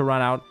Ottomans to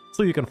run out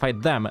so you can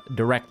fight them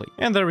directly.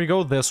 And there we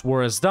go, this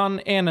war is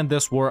done, and in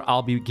this war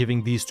I'll be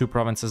giving these 2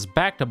 provinces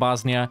back to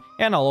Bosnia,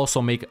 and I'll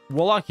also make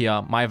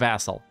Wallachia my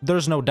vassal.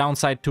 There's no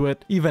downside to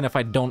it, even if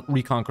I don't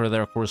reconquer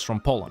their cores from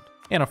Poland.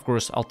 and of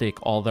course I'll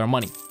take all their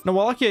money. Now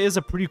Wallachia is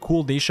a pretty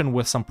cool nation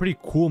with some pretty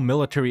cool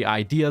military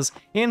ideas,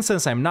 and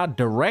since I'm not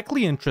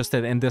directly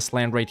interested in this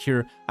land right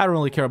here, I don't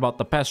really care about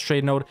the pest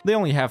trade node. They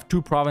only have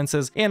 2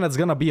 provinces, and it's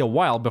gonna be a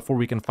while before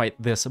we can fight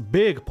this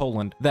big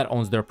Poland that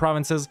owns their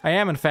provinces. I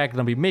am in fact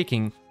gonna be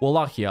making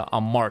Wallachia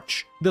a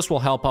march. This will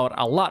help out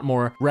a lot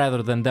more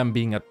rather than them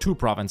being a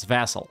 2-province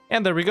vassal.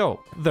 And there we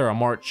go, they're a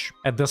march.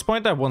 At this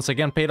point, I've once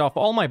again paid off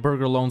all my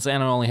burgher loans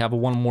and I only have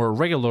one more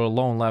regular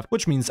loan left,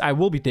 which means I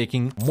will be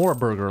taking more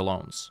burgher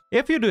loans.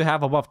 If you do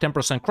have above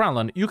 10% crown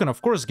land, you can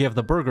of course give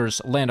the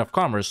burghers land of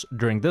commerce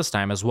during this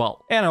time as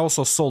well. And I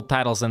also sold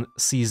titles and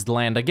seized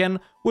land again,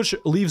 which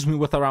leaves me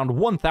with around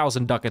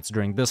 1,000 ducats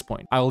during this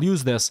point. I will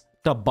use this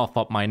to buff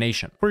up my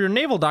nation. For your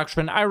naval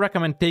doctrine, I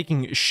recommend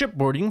taking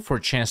shipboarding for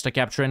chance to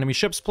capture enemy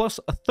ships plus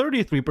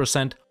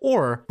 33%,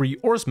 or free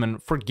oarsmen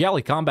for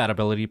galley combat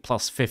ability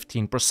plus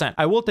 15%.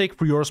 I will take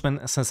free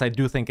oarsmen since I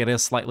do think it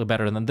is slightly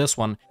better than this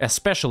one,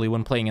 especially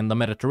when playing in the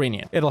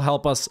Mediterranean. It'll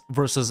help us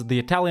versus the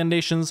Italian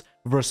nations,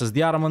 versus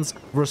the Ottomans,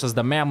 versus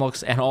the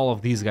Mamluks, and all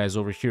of these guys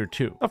over here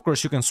too. Of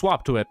course, you can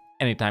swap to it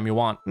anytime you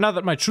want. Now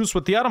that my truce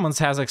with the Ottomans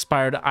has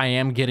expired, I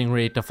am getting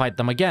ready to fight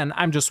them again.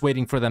 I'm just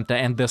waiting for them to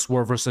end this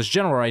war versus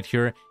general right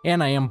here,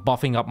 and I am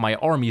buffing up my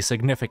army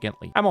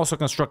significantly. I'm also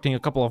constructing a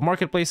couple of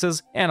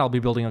marketplaces, and I'll be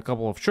building a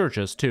couple of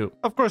churches too.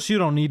 Of course, you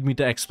don't need me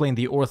to explain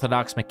the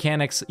Orthodox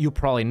mechanics, you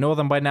probably know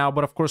them by now,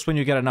 but of course when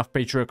you get enough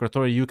Patriarch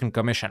authority, you can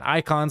commission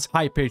icons.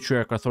 High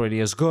Patriarch authority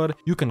is good.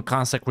 You can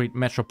consecrate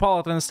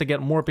metropolitans to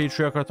get more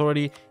Patriarch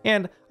authority,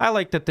 and I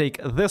like to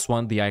take this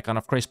one, the icon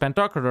of Christ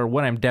Pantocrator,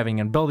 when I'm deving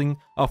and building,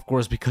 of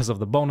course because of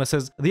the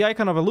bonuses. The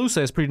icon of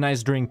Elusa is pretty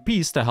nice during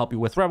peace to help you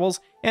with rebels,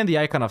 and the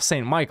icon of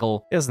Saint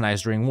Michael is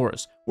nice during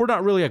wars. We're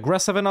not really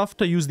aggressive enough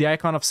to use the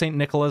icon of Saint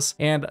Nicholas,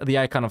 and the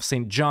icon of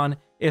Saint John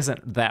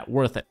isn't that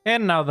worth it.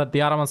 And now that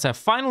the Ottomans have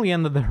finally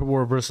ended their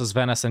war versus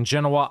Venice and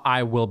Genoa,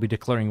 I will be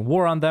declaring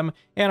war on them.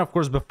 And of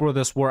course, before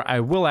this war,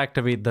 I will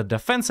activate the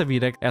defensive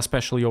edict,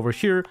 especially over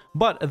here,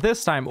 but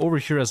this time over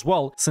here as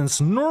well,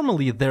 since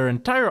normally their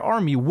entire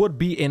army would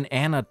be in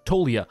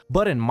Anatolia.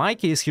 But in my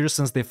case here,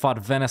 since they fought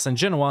Venice and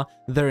Genoa,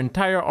 their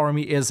entire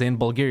army is in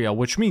Bulgaria,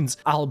 which means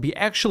I'll be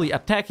actually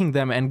attacking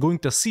them and going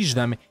to siege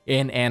them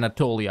in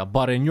Anatolia.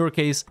 But in your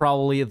case,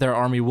 probably their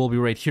army will be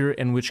right here,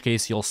 in which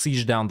case you'll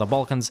siege down the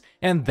Balkans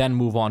and then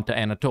move on to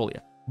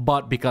Anatolia.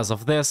 But because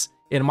of this,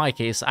 in my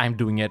case, I'm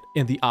doing it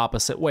in the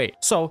opposite way.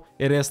 So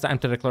it is time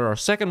to declare our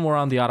second war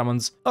on the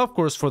Ottomans, of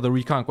course for the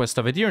reconquest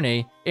of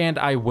Edirne, and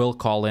I will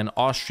call in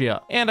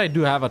Austria. And I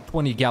do have a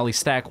 20 galley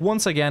stack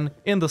once again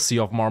in the Sea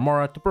of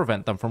Marmara to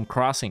prevent them from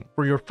crossing.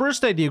 For your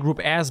first idea group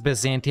as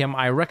Byzantium,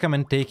 I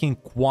recommend taking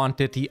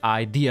quantity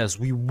ideas.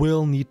 We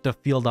will need to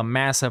field a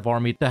massive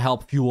army to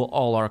help fuel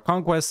all our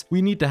conquests.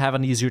 We need to have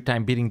an easier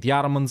time beating the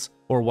Ottomans,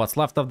 or what's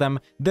left of them.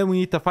 Then we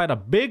need to fight a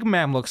big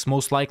Mamluks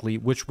most likely,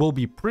 which will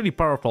be pretty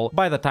powerful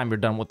by the time you're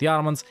done with the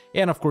Ottomans.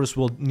 And of course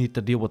we'll need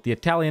to deal with the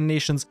Italian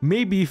nations,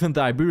 maybe even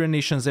the Iberian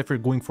nations if you're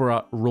going for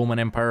a Roman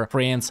Empire,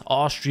 France,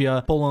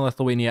 Austria, Poland,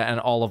 Lithuania,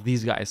 and all of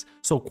these guys.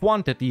 So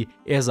quantity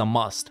is a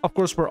must. Of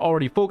course we're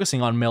already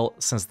focusing on mill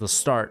since the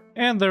start.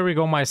 And there we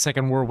go, my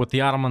second war with the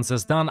Ottomans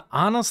is done.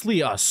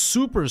 Honestly, a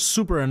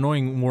super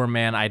annoying war,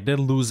 man. I did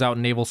lose out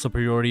naval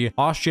superiority.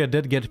 Austria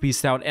did get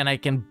pieced out, and I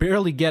can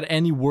barely get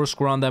any war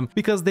score on them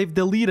because they've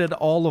deleted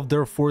all of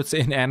their forts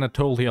in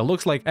Anatolia.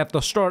 Looks like at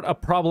the start a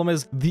problem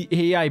is the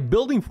AI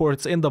building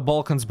forts in the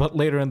Balkans, but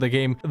later in the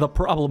game the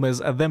problem is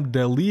them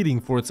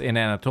deleting forts in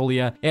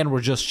Anatolia, and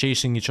we're just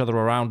chasing each other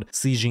around,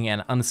 sieging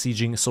and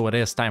unsieging, so it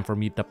is time for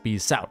me to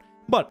peace out.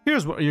 But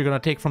here's what you're going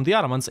to take from the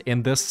Ottomans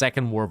in this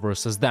second war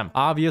versus them.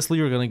 Obviously,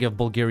 you're going to give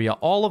Bulgaria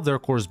all of their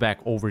cores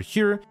back over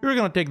here. You're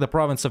going to take the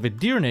province of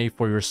Edirne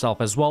for yourself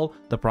as well,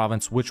 the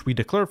province which we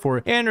declared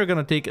for, and you're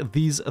going to take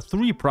these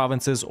 3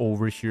 provinces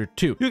over here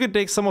too. You can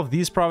take some of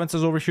these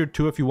provinces over here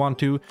too if you want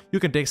to. You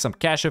can take some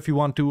cash if you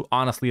want to.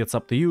 Honestly, it's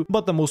up to you.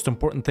 But the most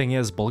important thing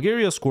is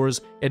Bulgaria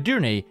scores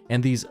Edirne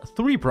and these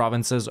 3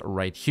 provinces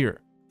right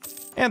here.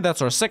 And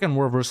that's our second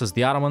war versus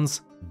the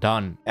Ottomans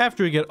done.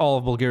 After you get all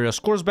of Bulgaria's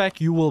scores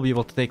back, you will be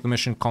able to take the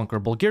mission Conquer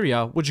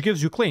Bulgaria, which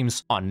gives you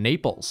claims on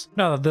Naples.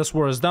 Now that this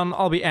war is done,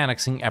 I'll be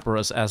annexing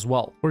Epirus as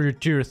well. For your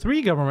tier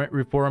 3 government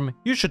reform,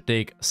 you should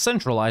take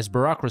centralized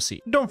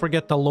bureaucracy. Don't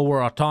forget to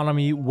lower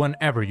autonomy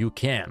whenever you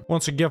can.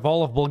 Once you give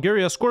all of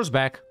Bulgaria's scores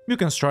back, you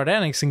can start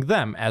annexing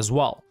them as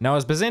well. Now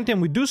as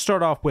Byzantium, we do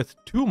start off with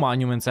 2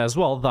 monuments as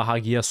well, the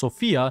Hagia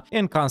Sophia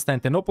in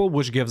Constantinople,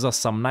 which gives us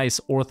some nice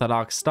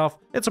Orthodox stuff.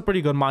 It's a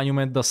pretty good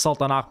monument. The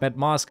Sultan Ahmed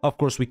Mosque, of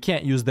course we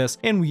can't use this,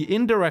 and we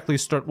indirectly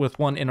start with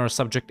one in our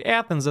subject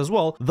Athens as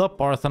well, the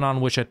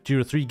Parthenon, which at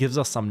tier 3 gives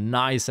us some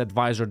nice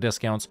advisor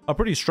discounts. A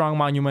pretty strong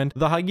monument.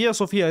 The Hagia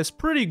Sophia is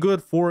pretty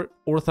good for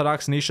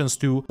Orthodox nations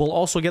too. We'll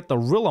also get the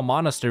Rila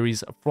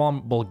monasteries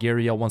from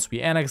Bulgaria once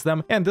we annex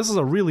them, and this is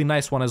a really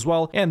nice one as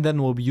well. And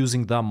then we'll be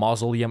using the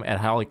mausoleum at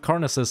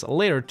Halicarnassus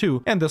later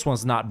too, and this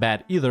one's not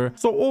bad either.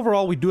 So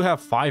overall, we do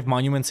have 5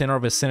 monuments in our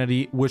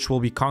vicinity, which we'll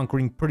be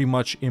conquering pretty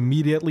much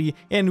immediately,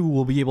 and we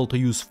will be able to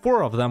use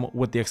 4 of them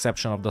with the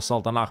exception of the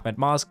Sultan Ahmed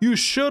Mosque. You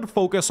should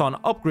focus on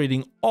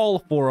upgrading all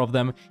 4 of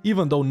them,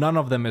 even though none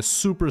of them is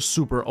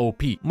super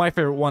OP. My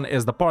favorite one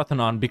is the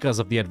Parthenon because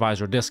of the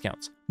advisor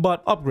discounts,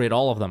 but upgrade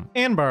all of them.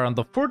 And by around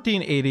the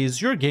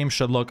 1480s, your game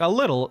should look a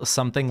little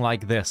something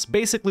like this.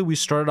 Basically, we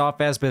started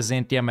off as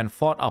Byzantium and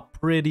fought a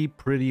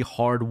pretty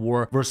hard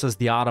war versus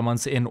the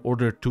Ottomans in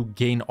order to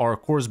gain our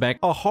cores back.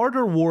 A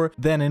harder war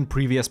than in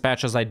previous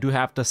patches, I do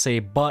have to say,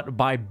 but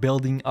by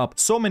building up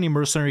so many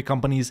mercenary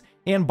companies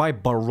and by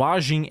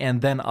barraging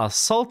and then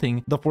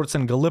assaulting the forts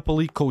in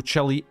Gallipoli,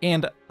 Kocelli,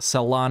 and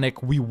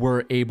Salonik, we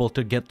were able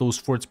to get those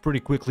forts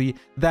pretty quickly.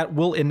 That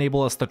will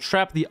enable us to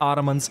trap the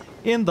Ottomans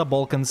in the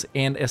Balkans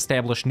and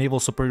establish naval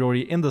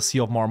superiority in the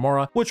Sea of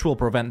Marmara, which will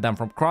prevent them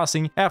from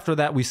crossing. After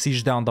that, we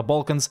siege down the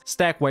Balkans,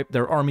 stack wipe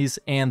their armies,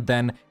 and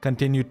then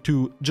continue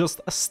to just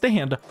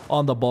stand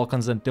on the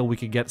Balkans until we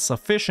could get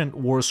sufficient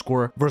war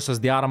score versus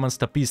the Ottomans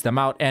to piece them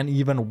out and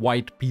even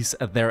white piece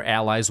their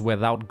allies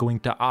without going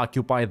to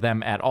occupy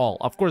them at all.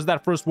 Of course,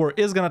 that first war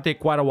is gonna take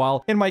quite a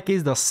while. In my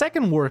case, the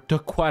second war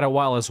took quite a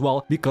while as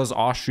well because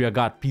Austria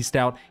got pieced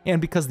out and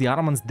because the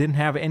Ottomans didn't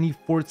have any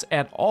forts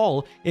at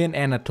all in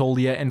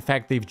Anatolia. In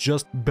fact, they've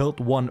just built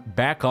one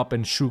back up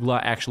in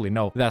Shugla. Actually,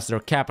 no, that's their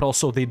capital,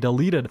 so they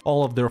deleted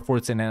all of their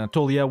forts in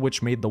Anatolia,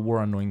 which made the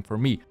war annoying for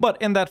me. But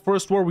in that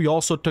first war, we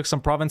also took some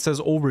provinces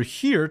over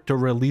here to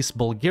release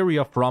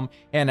Bulgaria from,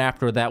 and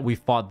after that, we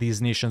fought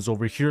these nations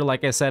over here.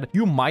 Like I said,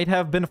 you might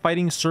have been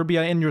fighting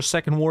Serbia in your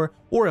second war,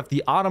 or if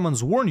the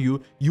Ottomans warned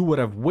you, you would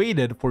have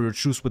waited for your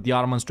truce with the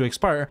Ottomans to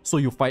expire, so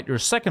you fight your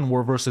second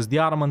war versus the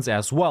Ottomans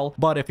as well.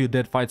 But if you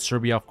did fight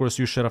Serbia, of course,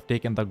 you should have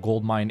taken the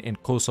gold mine in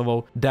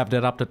Kosovo, devved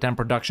it up to 10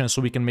 production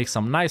so we can make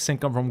some nice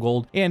income from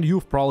gold, and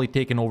you've probably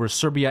taken over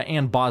Serbia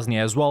and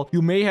Bosnia as well.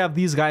 You may have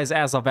these guys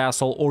as a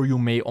vassal, or you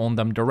may own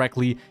them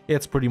directly.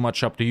 It's pretty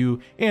much up to you,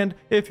 and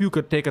if you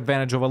could take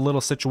advantage of a little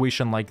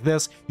situation like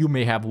this, you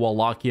may have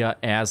Wallachia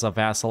as a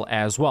vassal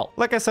as well.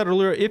 Like I said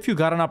earlier, if you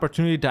got an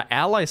opportunity to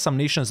ally some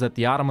nations that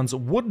the Ottomans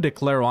would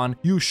declare on,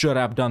 you should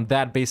have done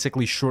that,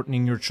 basically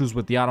shortening your truce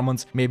with the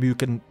Ottomans. Maybe you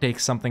can take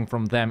something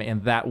from them in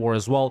that war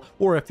as well,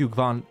 or if you've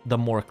gone the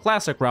more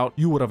classic route,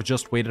 you would have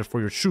just waited for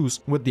your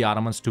truce with the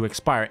Ottomans to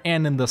expire.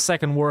 And in the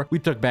second war, we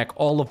took back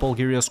all of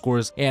Bulgaria's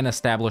cores and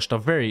established a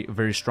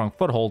very strong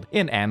foothold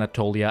in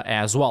Anatolia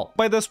as well.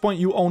 By this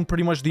point, you own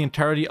pretty much the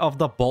entirety of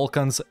the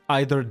Balkans,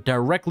 either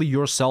directly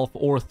yourself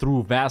or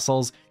through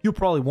vassals. You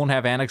probably won't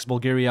have annexed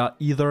Bulgaria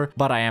either,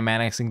 but I am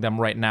annexing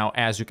them right now,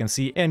 as you can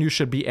see, and you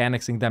should be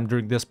annexing them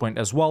during this point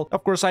as well.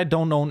 Of course, I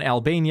don't own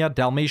Albania,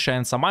 Dalmatia,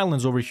 and some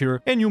islands over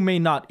here, and you may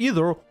not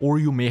either, or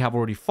you may have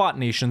already fought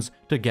nations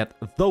to get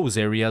those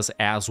areas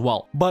as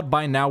well. But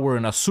by now, we're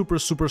in a super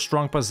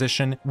strong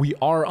position. We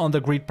are on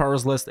the Great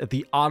Powers list.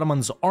 The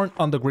Ottomans aren't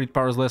on the Great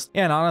Powers list,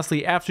 and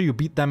honestly, after you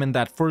beat them in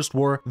that first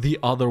war, the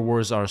other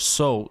wars are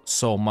so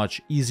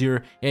much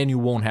easier, and you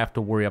won't have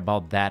to worry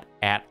about that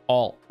at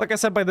all. Like I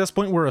said, by this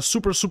point, we're a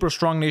super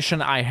strong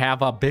nation. I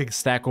have a big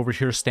stack over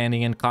here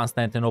standing in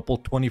Constantinople,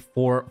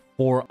 24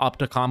 for up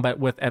to combat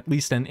with at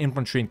least an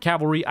infantry and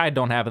cavalry. I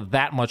don't have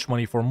that much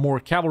money for more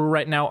cavalry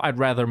right now. I'd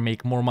rather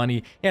make more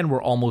money, and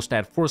we're almost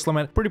at force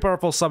limit. Pretty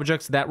powerful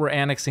subjects that we're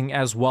annexing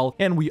as well,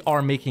 and we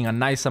are making a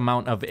nice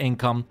amount of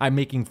income. I'm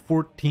making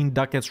 14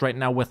 ducats right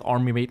now with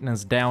army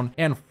maintenance down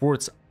and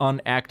forts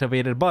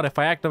unactivated, but if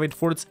I activate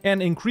forts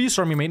and increase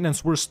army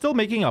maintenance, we're still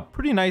making a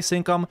pretty nice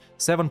income,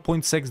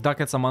 7.6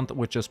 ducats a month,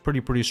 which is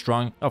pretty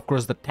strong. Of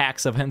course, the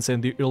tax events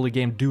in the early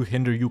game do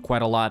hinder you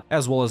quite a lot,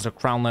 as well as the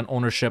crown land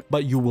ownership,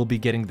 but you will be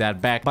getting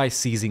that back by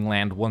seizing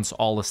land once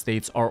all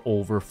estates are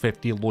over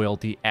 50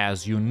 loyalty,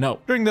 as you know.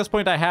 During this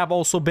point, I have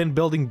also been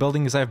building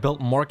buildings. I've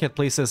built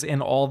marketplaces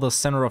in all the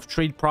center of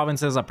trade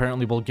provinces.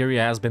 Apparently,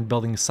 Bulgaria has been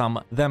building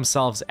some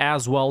themselves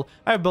as well.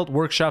 I've built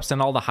workshops in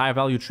all the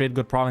high-value trade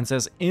good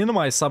provinces in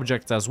my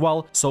subjects as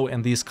well. So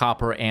in these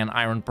copper and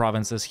iron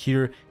provinces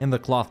here, in the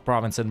cloth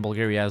province in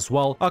Bulgaria as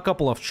well, a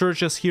couple of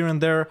churches here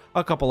and there,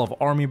 a couple of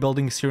army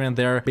buildings here and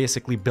there.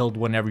 Basically build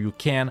whenever you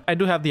can. I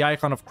do have the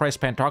icon of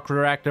Christ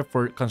Pantocrator active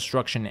for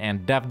construction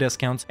and dev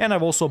discounts, and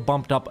I've also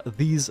bumped up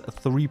these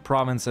 3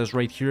 provinces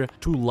right here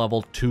to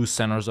level 2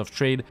 centers of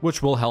trade,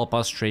 which will help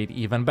us trade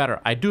even better.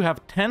 I do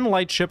have 10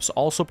 light ships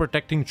also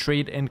protecting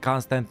trade in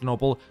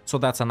Constantinople, so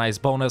that's a nice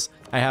bonus.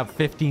 I have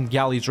 15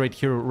 galleys right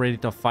here ready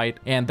to fight,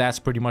 and that's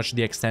pretty much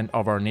the extent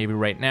of our navy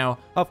right now.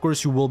 Of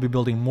course, you will be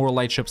building more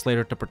light ships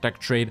later to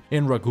protect trade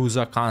in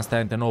Ragusa,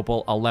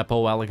 Constantinople,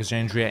 Aleppo,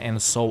 Alexandria, and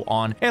so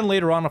on. And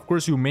later on, of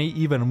course, you may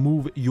even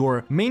move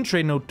your main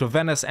trade node to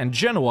Venice and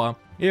Genoa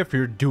if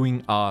you're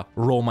doing a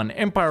Roman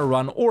Empire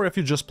run, or if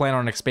you just plan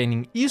on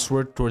expanding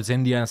eastward towards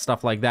India and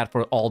stuff like that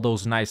for all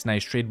those nice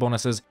trade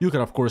bonuses, you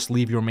can of course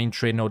leave your main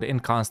trade node in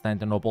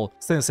Constantinople.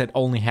 Since it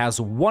only has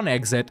one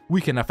exit,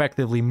 we can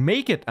effectively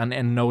make it an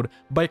end node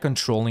by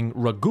controlling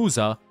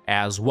Ragusa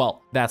as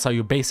well. That's how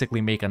you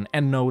basically make an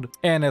end node,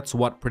 and it's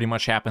what pretty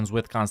much happens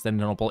with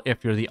Constantinople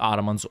if you're the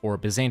Ottomans or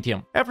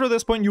Byzantium. After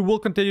this point, you will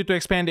continue to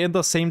expand in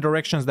the same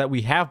directions that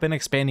we have been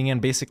expanding in,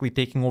 basically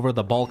taking over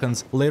the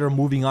Balkans, later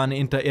moving on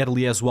into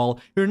Italy as well.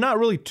 You're not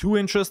really too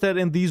interested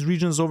in these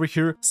regions over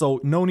here,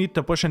 so no need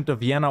to push into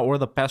Vienna or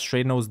the Pest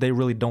trade nodes. They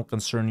really don't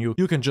concern you.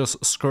 You can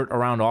just skirt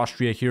around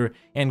Austria here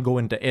and go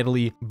into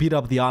Italy, beat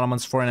up the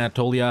Ottomans for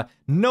Anatolia.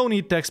 No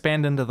need to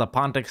expand into the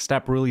Pontic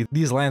steppe, really.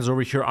 These lands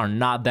over here are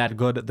not that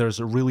good. There's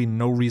really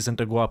no reason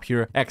to go up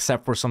here,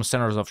 except for some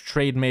centers of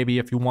trade maybe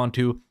if you want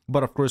to.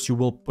 But of course, you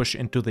will push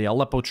into the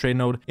Aleppo trade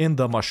node, in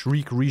the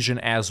Mashriq region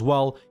as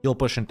well. You'll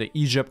push into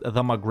Egypt,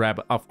 the Maghreb,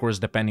 of course,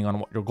 depending on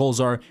what your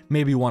goals are.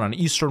 Maybe you want an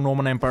Eastern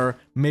Roman Empire,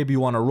 maybe you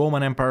want a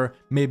Roman Empire,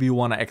 maybe you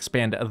want to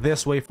expand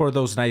this way for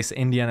those nice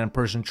Indian and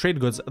Persian trade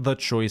goods. The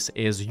choice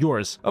is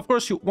yours. Of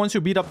course, once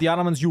you beat up the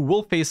Ottomans, you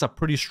will face a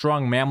pretty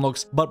strong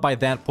Mamluks, but by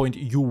that point,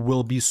 you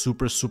will be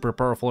super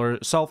powerful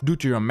yourself due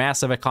to your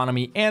massive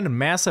economy and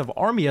massive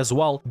army as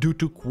well, due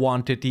to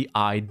quantity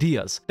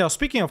ideas. Now,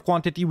 speaking of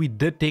quantity, we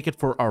did take it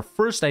for our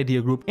first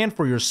idea group, and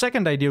for your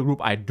second idea group,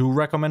 I do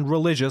recommend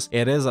religious.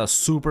 It is a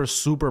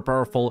super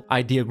powerful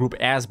idea group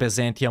as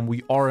Byzantium.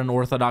 We are an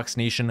Orthodox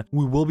nation.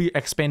 We will be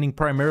expanding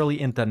primarily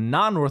into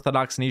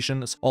non-Orthodox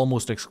nations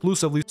almost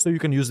exclusively, so you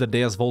can use the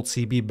Deus Vult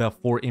CB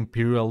before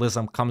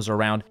imperialism comes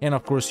around. And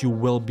of course, you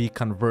will be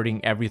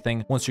converting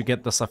everything once you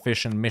get the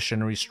sufficient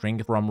missionary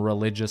strength from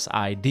religious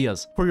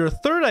ideas. For your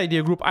third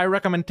idea group, I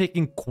recommend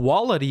taking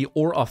quality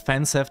or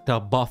offensive to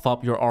buff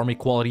up your army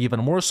quality even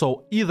more.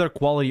 So either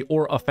quality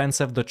or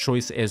offensive, the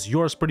choice is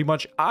yours pretty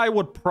much. I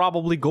would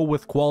probably go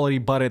with quality,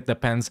 but it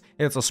depends.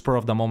 It's a spur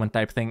of the moment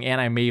type thing, and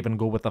I may even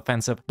go with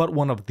offensive, but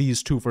one of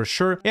these two for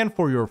sure. And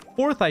for your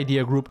fourth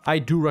idea group, I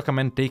do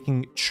recommend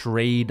taking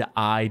trade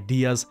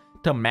ideas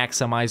to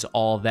maximize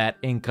all that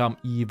income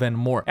even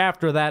more.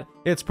 After that,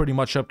 it's pretty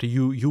much up to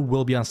you. You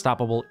will be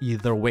unstoppable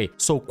either way.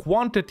 So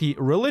quantity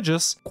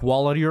religious,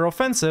 quality or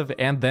offensive,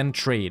 and then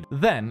trade.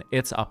 Then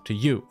it's up to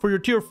you. For your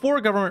tier 4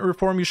 government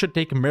reform, you should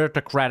take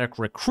meritocratic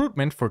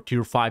recruitment. For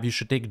tier 5, you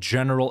should take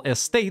general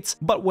estates.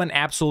 But when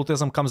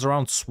absolutism comes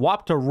around,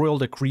 swap to royal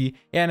decree.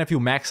 And if you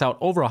max out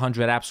over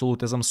 100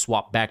 absolutism,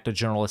 swap back to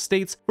general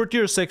estates. For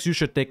tier 6, you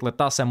should take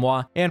l'état c'est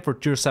moi. And for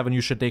tier 7,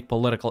 you should take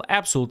political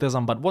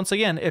absolutism. But once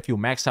again, if you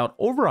max out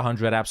over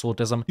 100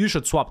 absolutism, you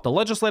should swap the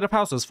legislative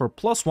houses for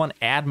 +1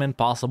 admin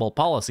possible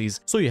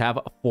policies, so you have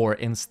 4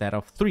 instead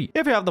of 3.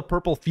 If you have the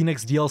Purple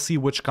Phoenix DLC,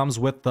 which comes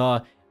with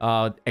the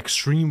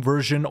extreme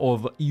version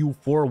of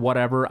EU4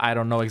 whatever, I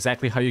don't know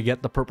exactly how you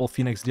get the Purple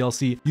Phoenix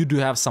DLC, you do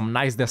have some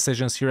nice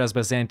decisions here as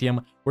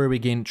Byzantium, where we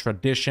gain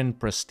tradition,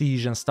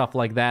 prestige, and stuff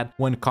like that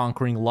when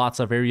conquering lots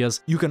of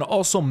areas. You can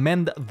also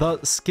mend the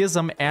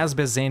schism as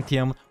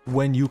Byzantium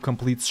when you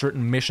complete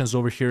certain missions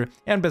over here,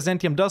 and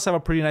Byzantium does have a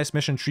pretty nice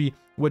mission tree,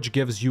 which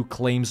gives you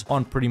claims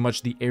on pretty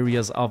much the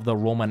areas of the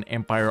Roman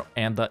Empire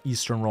and the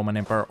Eastern Roman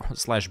Empire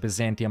 /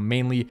 Byzantium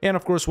mainly. And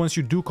of course, once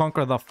you do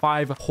conquer the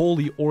 5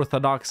 Holy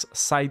Orthodox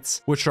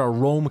sites, which are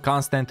Rome,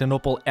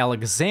 Constantinople,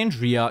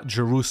 Alexandria,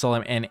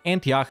 Jerusalem, and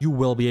Antioch, you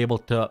will be able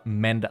to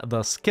mend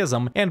the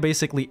schism. And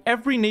basically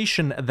every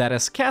nation that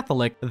is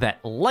Catholic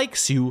that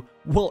likes you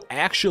will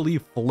actually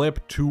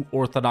flip to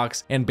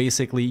Orthodox, and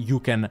basically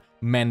you can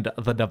mend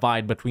the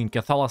divide between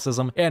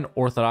Catholicism and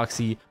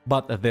Orthodoxy,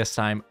 but this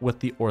time with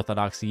the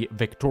Orthodoxy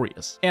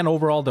victorious. And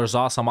overall, there's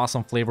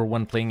awesome flavor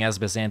when playing as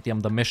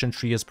Byzantium. The mission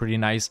tree is pretty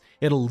nice.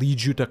 It'll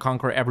lead you to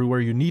conquer everywhere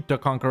you need to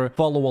conquer,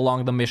 follow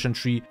along the mission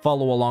tree,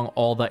 follow along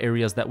all the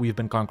areas that we've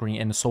been conquering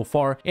in so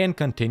far, and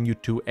continue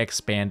to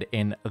expand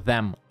in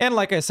them. And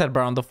like I said,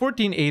 around the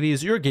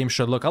 1480s, your game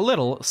should look a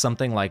little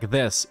something like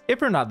this.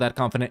 If you're not that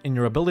confident in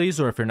your abilities,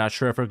 or if you're not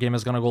sure if your game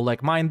is gonna go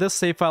like mine, this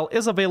save file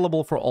is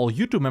available for all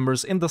YouTube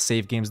members in the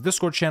Save Games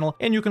Discord channel,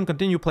 and you can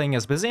continue playing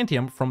as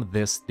Byzantium from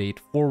this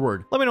date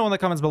forward. Let me know in the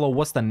comments below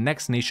what's the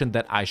next nation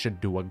that I should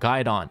do a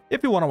guide on.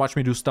 If you want to watch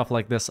me do stuff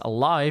like this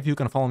live, you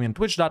can follow me on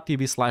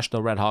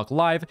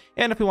twitch.tv/TheRedHawkLive,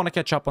 and if you want to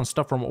catch up on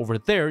stuff from over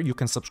there, you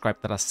can subscribe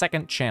to the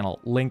second channel.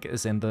 Link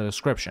is in the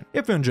description.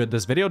 If you enjoyed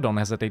this video, don't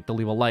hesitate to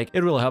leave a like.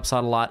 It really helps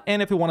out a lot,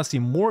 and if you want to see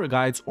more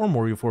guides or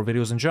more EU4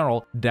 videos in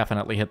general,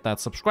 definitely hit that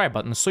subscribe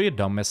button so you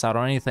don't miss out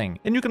on anything.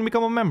 And you can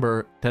become a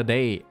member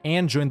today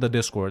and join the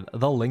Discord.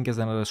 The link is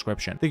in the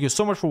description. Thank you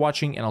so much for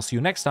watching, and I'll see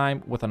you next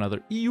time with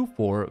another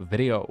EU4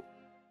 video.